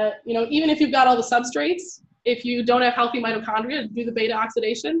even if you've got all the substrates, if you don't have healthy mitochondria to do the beta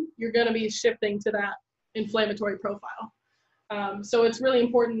oxidation, you're going to be shifting to that inflammatory profile. So it's really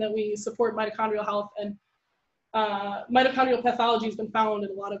important that we support mitochondrial health, and mitochondrial pathology has been found in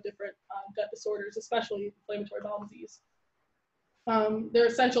a lot of different gut disorders, especially inflammatory bowel disease. They're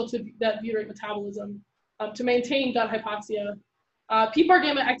essential to that butyrate metabolism to maintain gut hypoxia. PPAR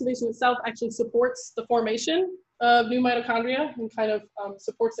gamma activation itself actually supports the formation of new mitochondria and kind of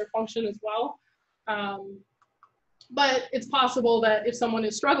supports their function as well. But it's possible that if someone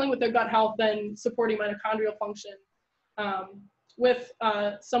is struggling with their gut health, then supporting mitochondrial function with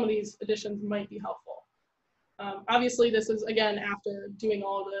some of these additions might be helpful. Obviously, this is, again, after doing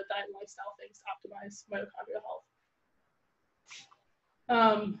all the diet and lifestyle things to optimize mitochondrial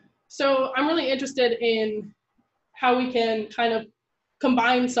health. So I'm really interested in how we can kind of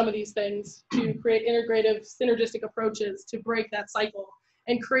combine some of these things to create integrative, synergistic approaches to break that cycle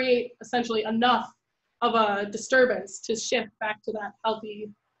and create essentially enough of a disturbance to shift back to that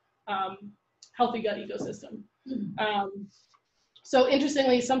healthy gut ecosystem. So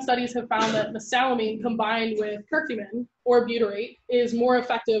interestingly, some studies have found that mesalamine combined with curcumin or butyrate is more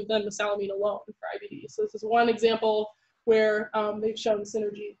effective than mesalamine alone for IBD. So this is one example where they've shown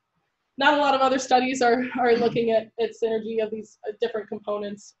synergy. Not a lot of other studies are looking at synergy of these different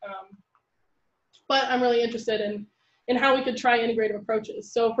components, but I'm really interested in how we could try integrative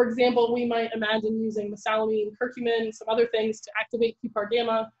approaches. So for example, we might imagine using mesalamine, curcumin, some other things to activate PPAR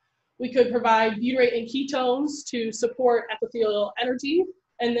gamma. We could provide butyrate and ketones to support epithelial energy,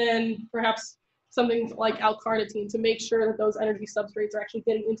 and then perhaps something like L-carnitine to make sure that those energy substrates are actually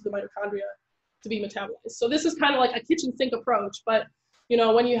getting into the mitochondria to be metabolized. So this is kind of like a kitchen sink approach, but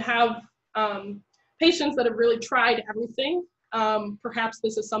when you have patients that have really tried everything, perhaps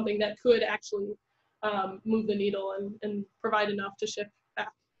this is something that could actually move the needle and provide enough to shift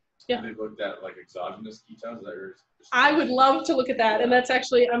back. Yeah. They looked at like exogenous ketones. Is that your I would love to look at that, and that's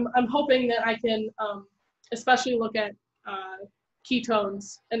actually I'm hoping that I can especially look at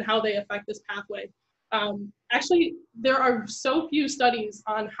ketones and how they affect this pathway. Actually, there are so few studies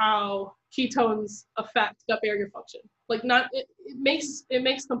on how ketones affect gut barrier function. Like it makes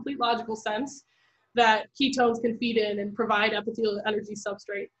complete logical sense that ketones can feed in and provide epithelial energy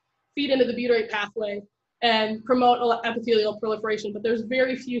substrate, feed into the butyrate pathway, and promote epithelial proliferation. But there's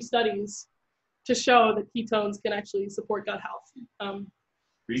very few studies to show that ketones can actually support gut health.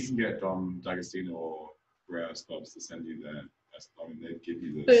 We can get Don D'Agostino or Rare Stops to send you the, I mean, they give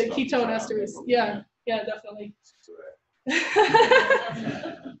you The stuff ketone to esters, try. yeah, definitely.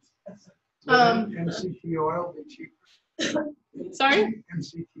 MCT oil be cheaper? Sorry?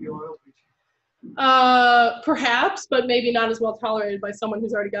 MCT oil be cheaper? Perhaps, but maybe not as well tolerated by someone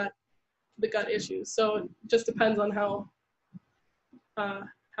who's already got the gut issues. So it just depends on how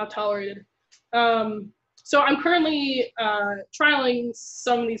tolerated. So I'm currently trialing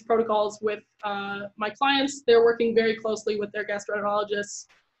some of these protocols with my clients. They're working very closely with their gastroenterologists,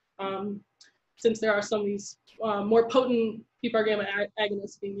 since there are some of these more potent PPAR gamma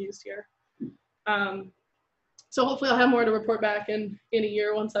agonists being used here. So hopefully I'll have more to report back in a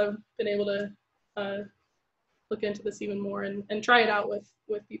year once I've been able to look into this even more and try it out with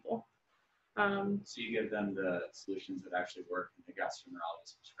people. So you give them the solutions that actually work, and the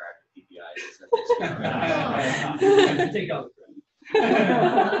gastroenterologist prescribe the PPIs. Take all the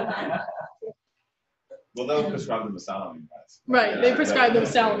credit. Well, they'll prescribe them a salamine. Right, Yeah, they prescribe them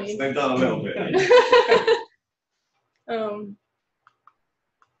salamine. They've done a little bit.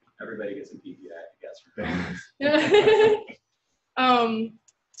 Everybody gets a PPI at the gastroenterologist.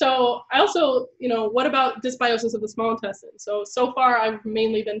 So I also, what about dysbiosis of the small intestine? So far I've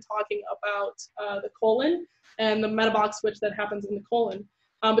mainly been talking about the colon and the metabolic switch that happens in the colon.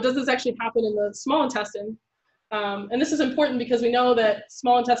 But does this actually happen in the small intestine? And this is important because we know that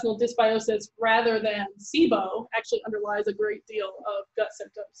small intestinal dysbiosis, rather than SIBO, actually underlies a great deal of gut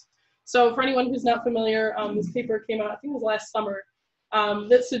symptoms. So for anyone who's not familiar, this paper came out, I think it was last summer,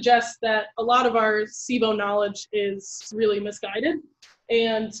 that suggests that a lot of our SIBO knowledge is really misguided,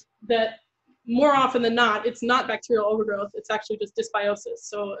 and that more often than not, it's not bacterial overgrowth, it's actually just dysbiosis.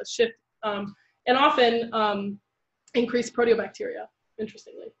 So a shift, and often increased proteobacteria,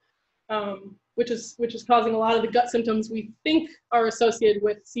 interestingly, which is causing a lot of the gut symptoms we think are associated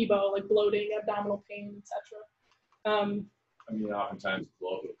with SIBO, like bloating, abdominal pain, etc. I mean, oftentimes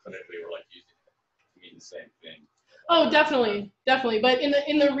locally, clinically, we're like using it to mean the same thing. Oh, definitely. But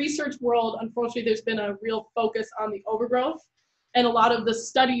in the research world, unfortunately, there's been a real focus on the overgrowth, and a lot of the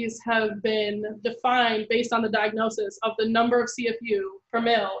studies have been defined based on the diagnosis of the number of CFU per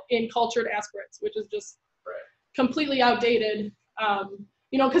mil in cultured aspirates, which is just completely outdated.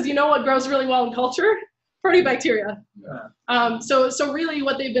 Because what grows really well in culture? Proteobacteria. Yeah. So really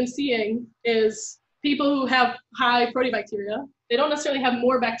what they've been seeing is people who have high proteobacteria, they don't necessarily have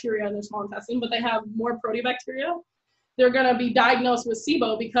more bacteria in their small intestine, but they have more proteobacteria. They're going to be diagnosed with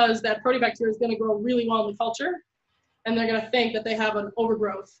SIBO because that proteobacteria is going to grow really well in the culture, and they're going to think that they have an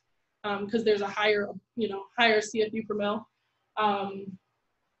overgrowth because there's a higher CFU per mil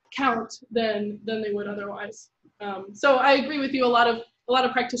count than they would otherwise. So I agree with you. A lot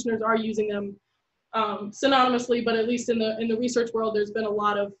of practitioners are using them synonymously, but at least in the research world, there's been a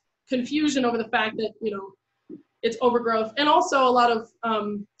lot of confusion over the fact that it's overgrowth, and also a lot of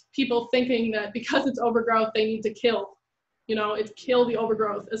people thinking that because it's overgrowth, they need to kill the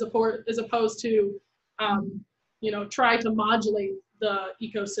overgrowth as opposed to try to modulate the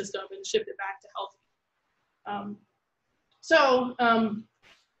ecosystem and shift it back to healthy.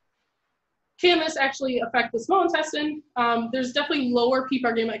 Can this actually affect the small intestine? There's definitely lower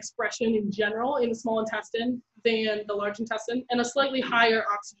PPAR gamma expression in general in the small intestine than the large intestine, and a slightly higher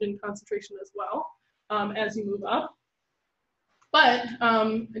oxygen concentration as well as you move up. But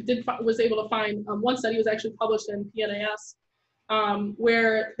I was able to find one study was actually published in PNAS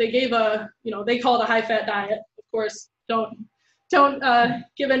where they gave they call it a high-fat diet. Of course, don't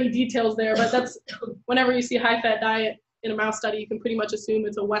give any details there, but that's whenever you see a high-fat diet in a mouse study, you can pretty much assume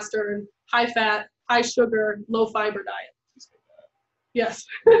it's a Western, high-fat, high-sugar, low-fiber diet. Yes.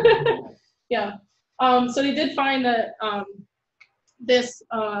 Yeah. So they did find that this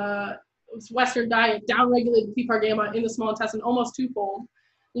Western diet downregulated PPAR gamma in the small intestine almost twofold,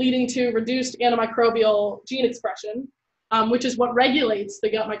 leading to reduced antimicrobial gene expression, which is what regulates the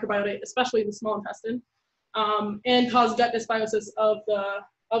gut microbiota, especially the small intestine, and caused gut dysbiosis of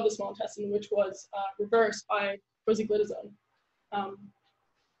the small intestine, which was reversed by rosiglitazone.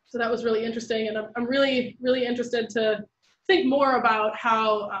 So that was really interesting, and I'm really, really interested to think more about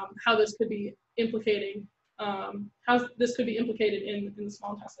how this could be implicating, in the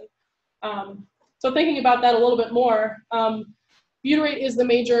small intestine. So thinking about that a little bit more, butyrate is the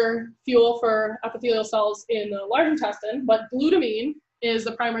major fuel for epithelial cells in the large intestine, but glutamine is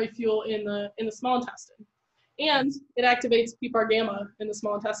the primary fuel in the small intestine, and it activates PPAR gamma in the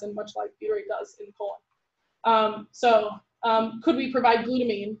small intestine, much like butyrate does in the colon. Could we provide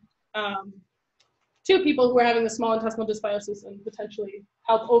glutamine to people who are having the small intestinal dysbiosis and potentially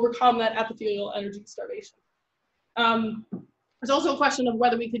help overcome that epithelial energy starvation? There's also a question of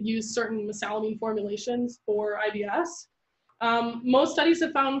whether we could use certain mesalamine formulations for IBS. Most studies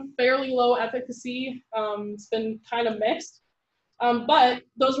have found fairly low efficacy. It's been kind of mixed. But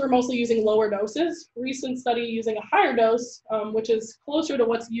those were mostly using lower doses. Recent study using a higher dose, which is closer to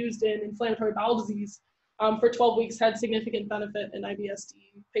what's used in inflammatory bowel disease, for 12 weeks had significant benefit in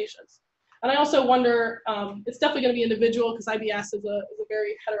IBS-D patients. And I also wonder, it's definitely going to be individual because IBS is a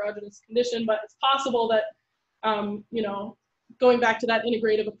very heterogeneous condition, but it's possible that, you know, going back to that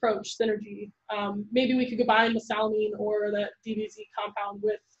integrative approach, synergy, maybe we could combine mesalamine or that DBZ compound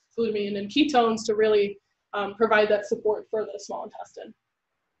with glutamine and ketones to really provide that support for the small intestine.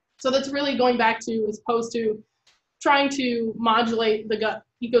 So that's really going back to, as opposed to trying to modulate the gut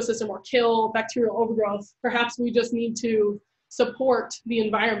ecosystem or kill bacterial overgrowth, perhaps we just need to support the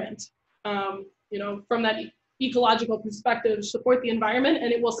environment, you know, from that ecological perspective, support the environment,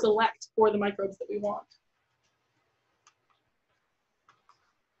 and it will select for the microbes that we want.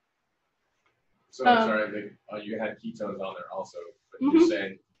 So I'm sorry, you had ketones on there also, but you're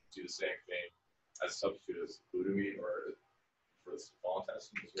saying do the same thing as substitute as glutamine or for the small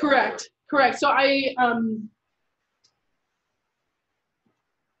intestine as well? Correct, correct. So I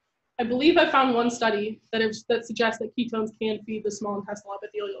believe I found one study that suggests that ketones can feed the small intestinal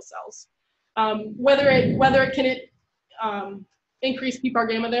epithelial cells. Whether it can increase PPAR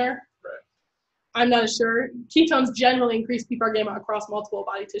gamma there, right, I'm not sure. Ketones generally increase PPAR gamma across multiple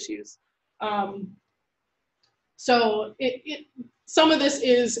body tissues. So some of this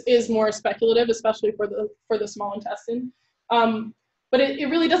is more speculative, especially for the small intestine. But it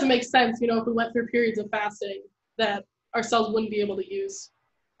really doesn't make sense, you know, if we went through periods of fasting, that our cells wouldn't be able to use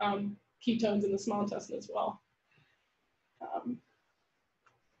ketones in the small intestine as well.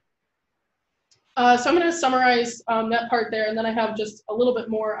 So I'm going to summarize that part there, and then I have just a little bit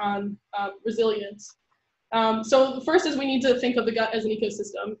more on resilience. So the first is we need to think of the gut as an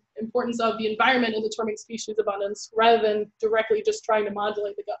ecosystem, importance of the environment in determining species abundance, rather than directly just trying to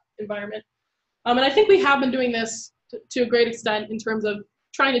modulate the gut environment. And I think we have been doing this to a great extent in terms of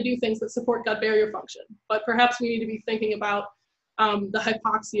trying to do things that support gut barrier function, but perhaps we need to be thinking about the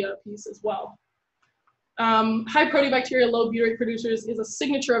hypoxia piece as well. High proteobacteria, low butyrate producers is a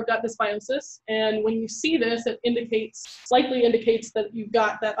signature of gut dysbiosis, and when you see this, it likely indicates that you've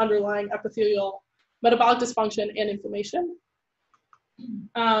got that underlying epithelial metabolic dysfunction and inflammation.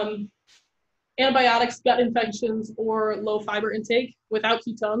 Antibiotics, gut infections, or low fiber intake without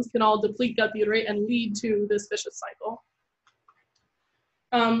ketones can all deplete gut butyrate and lead to this vicious cycle.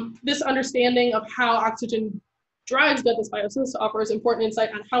 This understanding of how oxygen drives gut dysbiosis offers important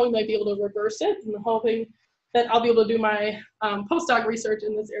insight on how we might be able to reverse it, and I'm hoping that I'll be able to do my postdoc research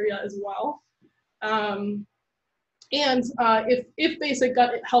in this area as well. If basic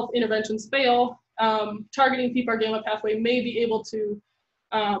gut health interventions fail, targeting PPAR gamma pathway may be able to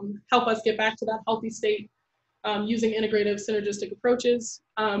help us get back to that healthy state using integrative synergistic approaches.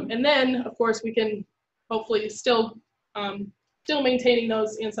 And then, of course, we can hopefully still maintaining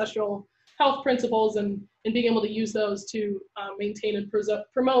those ancestral health principles and being able to use those to maintain and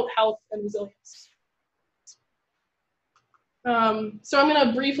promote health and resilience. So I'm going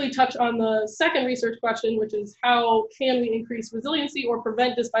to briefly touch on the second research question, which is how can we increase resiliency or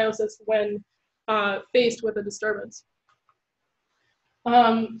prevent dysbiosis when faced with a disturbance?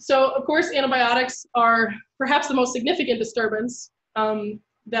 So of course, antibiotics are perhaps the most significant disturbance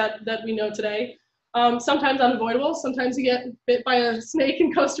that we know today. Sometimes unavoidable. Sometimes you get bit by a snake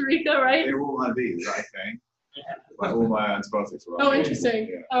in Costa Rica, right? They were all my bees, I think. Like all my antibiotics were. Oh, interesting.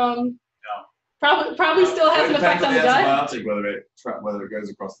 Yeah. No. Probably still has an effect on the gut. Antibiotic, whether it goes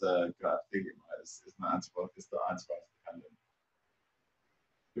across the gut epithelium, it's not antibiotic, it's the antibiotic dependent.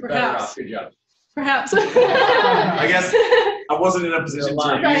 Perhaps. Good job. Perhaps. I guess I wasn't in a position to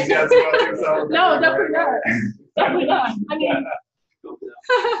use the antibiotic. So No, definitely not. Definitely not. I mean,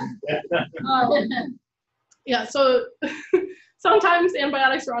 yeah, so sometimes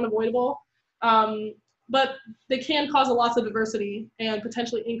antibiotics are unavoidable, but they can cause a loss of diversity and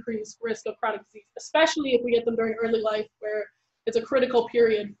potentially increase risk of chronic disease, especially if we get them during early life, where it's a critical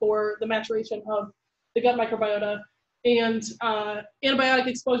period for the maturation of the gut microbiota. And antibiotic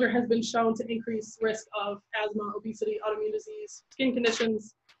exposure has been shown to increase risk of asthma, obesity, autoimmune disease, skin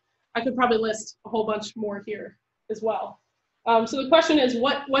conditions. I could probably list a whole bunch more here as well. So the question is,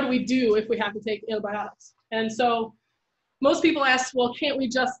 what do we do if we have to take antibiotics? And so most people ask, well, can't we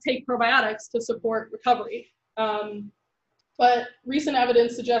just take probiotics to support recovery? But recent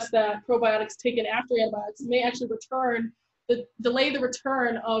evidence suggests that probiotics taken after antibiotics may actually delay the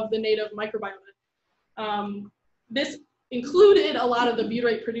return of the native microbiota. This included a lot of the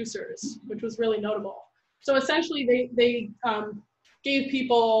butyrate producers, which was really notable. So essentially, they gave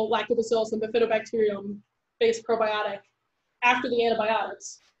people lactobacillus and bifidobacterium-based probiotic after the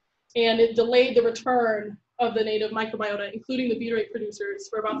antibiotics, and it delayed the return of the native microbiota, including the butyrate producers,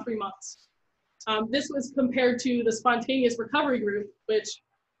 for about 3 months. This was compared to the spontaneous recovery group, which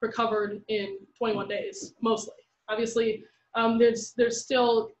recovered in 21 days, mostly. Obviously, there's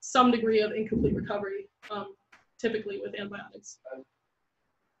still some degree of incomplete recovery, typically with antibiotics.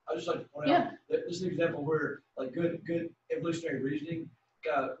 I just like to point Yeah. out that this is an example where like good evolutionary reasoning,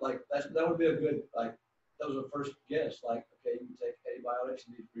 like that would be a good, like that was a first guess. Like, okay, you can take antibiotics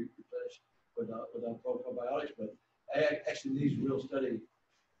and these replenish with probiotics, but actually these real study,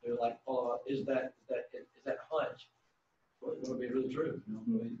 they're like follow up. Is that hunch? Would be really true, you know? I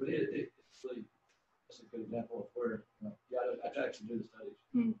mean, but it's really, that's a good example of where, you know, you got to actually do the studies.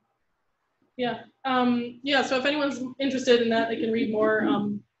 Yeah. Yeah. So if anyone's interested in that, they can read more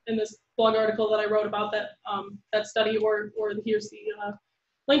in this blog article that I wrote about that study, or here's the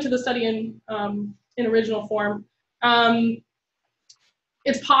link to the study in original form.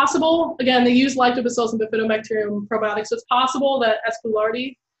 It's possible, again, they use Lactobacillus and Bifidobacterium probiotics, so it's possible that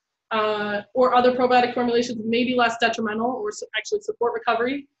Escularti or other probiotic formulations may be less detrimental or actually support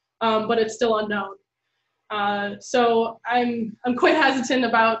recovery, but it's still unknown. So I'm quite hesitant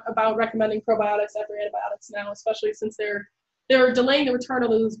about recommending probiotics after antibiotics now, especially since they're delaying the return of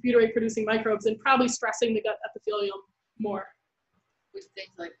those butyrate-producing microbes and probably stressing the gut epithelium more. Which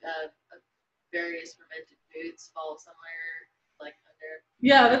things like various fermented foods fall somewhere like under?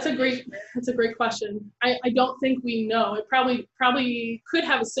 Yeah, that's a great question. I don't think we know. It probably could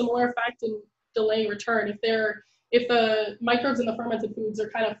have a similar effect in delaying return if the microbes in the fermented foods are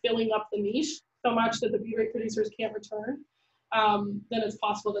kind of filling up the niche so much that the butyrate producers can't return, then it's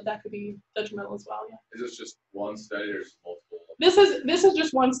possible that could be detrimental as well. Yeah. Is this just one study or is multiple? This is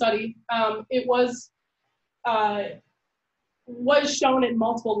just one study. It was shown at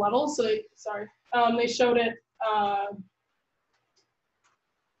multiple levels. So they showed it.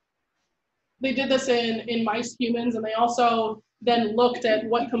 They did this in mice, humans, and they also then looked at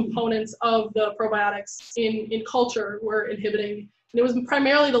what components of the probiotics in culture were inhibiting. And it was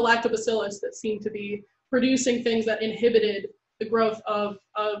primarily the lactobacillus that seemed to be producing things that inhibited the growth of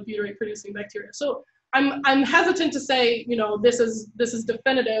butyrate-producing bacteria. So I'm hesitant to say, you know, this is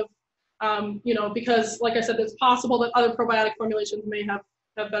definitive, you know, because like I said, it's possible that other probiotic formulations may have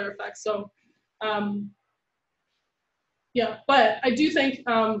better effects. So yeah, but I do think,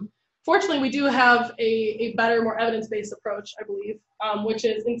 fortunately, we do have a better, more evidence-based approach, I believe, which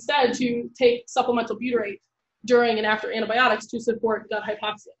is instead to take supplemental butyrate during and after antibiotics to support gut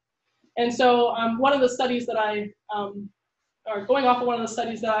hypoxia. And so one of the studies that or going off of one of the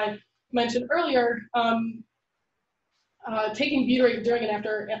studies that I mentioned earlier, taking butyrate during and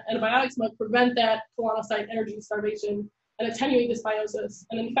after antibiotics might prevent that colonocyte energy starvation and attenuate dysbiosis.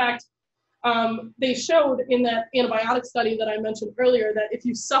 And in fact, they showed in that antibiotic study that I mentioned earlier that if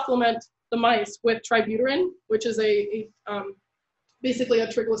you supplement the mice with tributyrin, which is basically a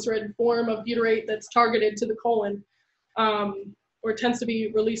triglyceride form of butyrate that's targeted to the colon, or tends to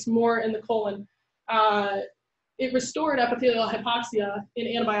be released more in the colon, it restored epithelial hypoxia in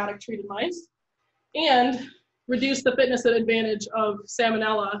antibiotic-treated mice and reduced the fitness and advantage of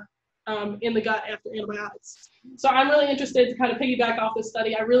salmonella in the gut after antibiotics. So I'm really interested to kind of piggyback off this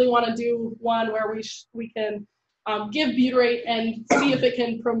study. I really want to do one where we can give butyrate and see if it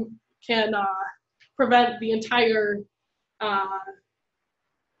can prevent the entire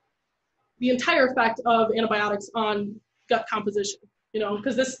effect of antibiotics on gut composition. You know,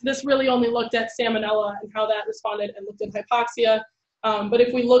 because this really only looked at salmonella and how that responded and looked at hypoxia. But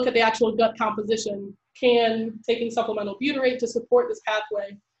if we look at the actual gut composition, can taking supplemental butyrate to support this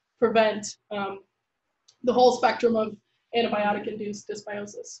pathway prevent the whole spectrum of antibiotic-induced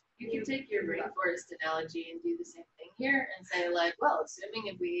dysbiosis? You can take your rainforest analogy and do the same thing here and say, like, well, assuming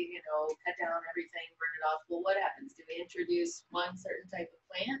if we, you know, cut down everything, burn it off, well, what happens? Do we introduce one certain type of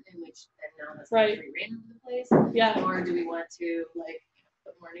plant in which then now has free reign of the place? Yeah. Or do we want to, like, you know,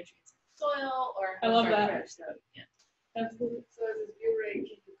 put more nutrients in the soil? Or I love that. So, yeah. Absolutely. So this butyrate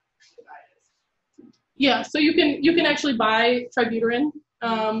can be provided. Yeah, so you can actually buy tributyrin.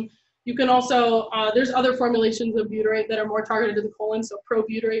 You can also, there's other formulations of butyrate that are more targeted to the colon, so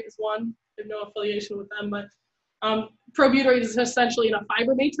probutyrate is one. I have no affiliation with them, but probutyrate is essentially in a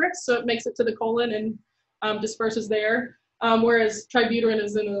fiber matrix, so it makes it to the colon and disperses there, whereas tributyrin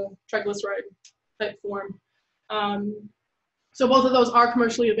is in a triglyceride type form. So both of those are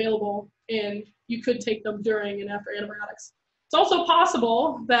commercially available, and you could take them during and after antibiotics. It's also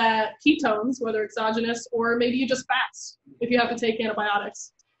possible that ketones, whether exogenous or maybe you just fast if you have to take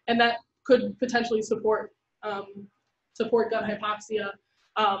antibiotics, and that could potentially support gut hypoxia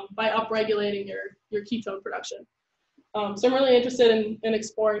by upregulating your ketone production. So I'm really interested in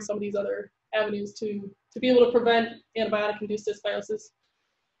exploring some of these other avenues to be able to prevent antibiotic-induced dysbiosis.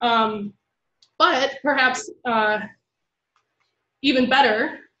 But perhaps even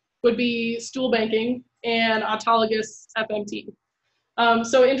better would be stool banking and autologous FMT.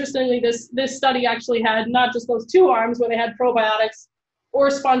 So interestingly, this study actually had not just those two arms where they had probiotics or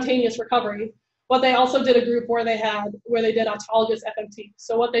spontaneous recovery, but they also did a group where they did autologous FMT.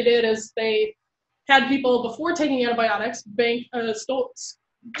 So what they did is they had people before taking antibiotics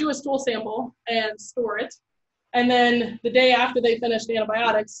do a stool sample and store it, and then the day after they finished the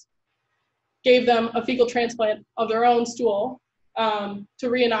antibiotics, gave them a fecal transplant of their own stool to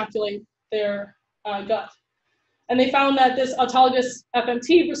re-inoculate their gut. And they found that this autologous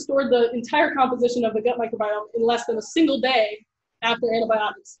FMT restored the entire composition of the gut microbiome in less than a single day after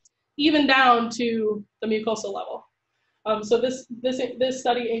antibiotics, even down to the mucosal level. So this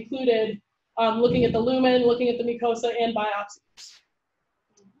study included looking at the lumen, looking at the mucosa, and biopsies.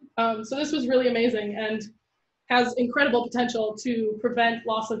 So this was really amazing and has incredible potential to prevent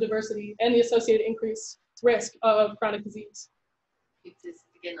loss of diversity and the associated increased risk of chronic disease. It's just,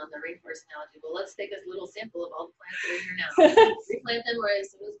 again, on the rainforest analogy, well, let's take a little sample of all the plants that are here now. Replant them where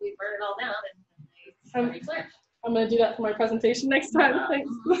as soon as we burn it all down and they flourish. I'm going to do that for my presentation next time.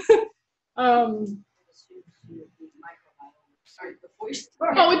 Thanks. Oh,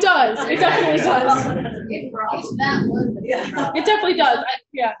 it does. It definitely does. It brought that one. Yeah. It definitely does.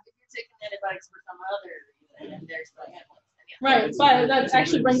 Yeah. If you're taking antibiotics for some other, and there's the ones. Right, but that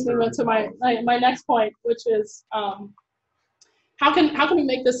actually brings me to my next point, which is how can we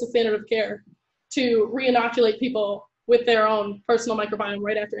make this a standard of care to re-inoculate people with their own personal microbiome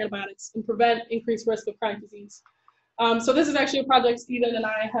right after antibiotics and prevent increased risk of chronic disease. So this is actually a project Stephen and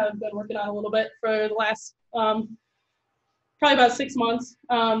I have been working on a little bit for the last probably about 6 months.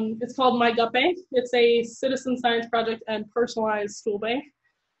 It's called My Gut Bank. It's a citizen science project and personalized stool bank.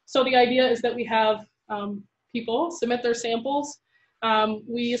 So the idea is that we have people submit their samples.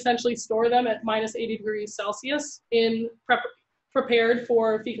 We essentially store them at -80 degrees Celsius prepared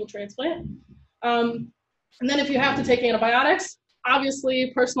for fecal transplant. And then if you have to take antibiotics,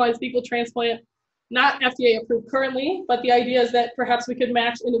 obviously personalized fecal transplant, not FDA approved currently, but the idea is that perhaps we could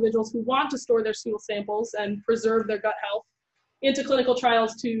match individuals who want to store their stool samples and preserve their gut health into clinical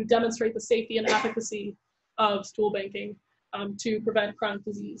trials to demonstrate the safety and efficacy of stool banking to prevent chronic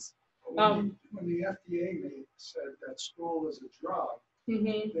disease. When the FDA said that stool is a drug,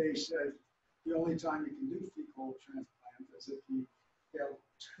 they said the only time you can do fecal transplant is if you have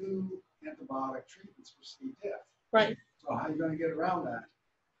 2 antibiotic treatments for C. diff. Right. So how are you going to get around that?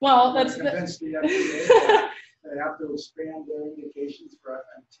 Well, that's convince the FDA that they have to expand their indications for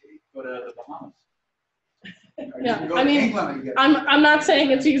FMT. Go to the Bahamas. Yeah, I mean, I'm not saying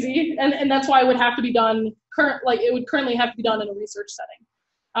it's easy, and that's why it would have to be done it would currently have to be done in a research setting.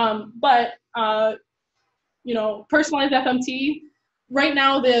 But you know, personalized FMT, right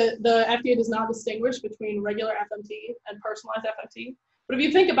now the FDA does not distinguish between regular FMT and personalized FMT. But if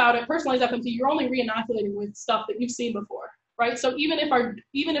you think about it, personalized FMT, you're only re-inoculating with stuff that you've seen before, right? So even if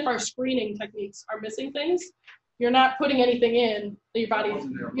our screening techniques are missing things, you're not putting anything in that your body,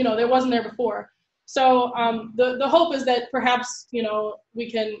 you know, that wasn't there before. So the hope is that perhaps, you know,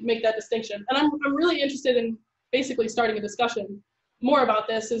 we can make that distinction. And I'm really interested in basically starting a discussion more about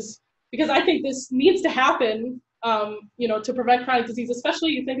this, is because I think this needs to happen, you know, to prevent chronic disease,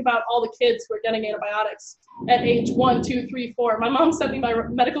 especially you think about all the kids who are getting antibiotics at age 1, 2, 3, 4. My mom sent me my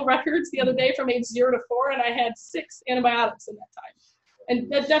medical records the other day from age 0 to 4, and I had 6 antibiotics in that time.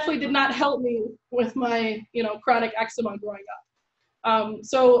 And that definitely did not help me with my, you know, chronic eczema growing up.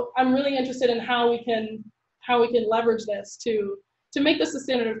 So I'm really interested in how we can leverage this to make this a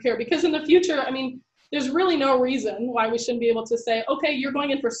standard of care, because in the future, I mean, there's really no reason why we shouldn't be able to say, okay, you're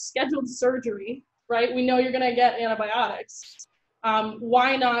going in for scheduled surgery, right? We know you're going to get antibiotics.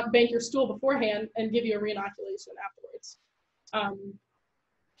 Why not bank your stool beforehand and give you a re-inoculation afterwards?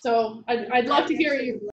 So I'd love to hear you.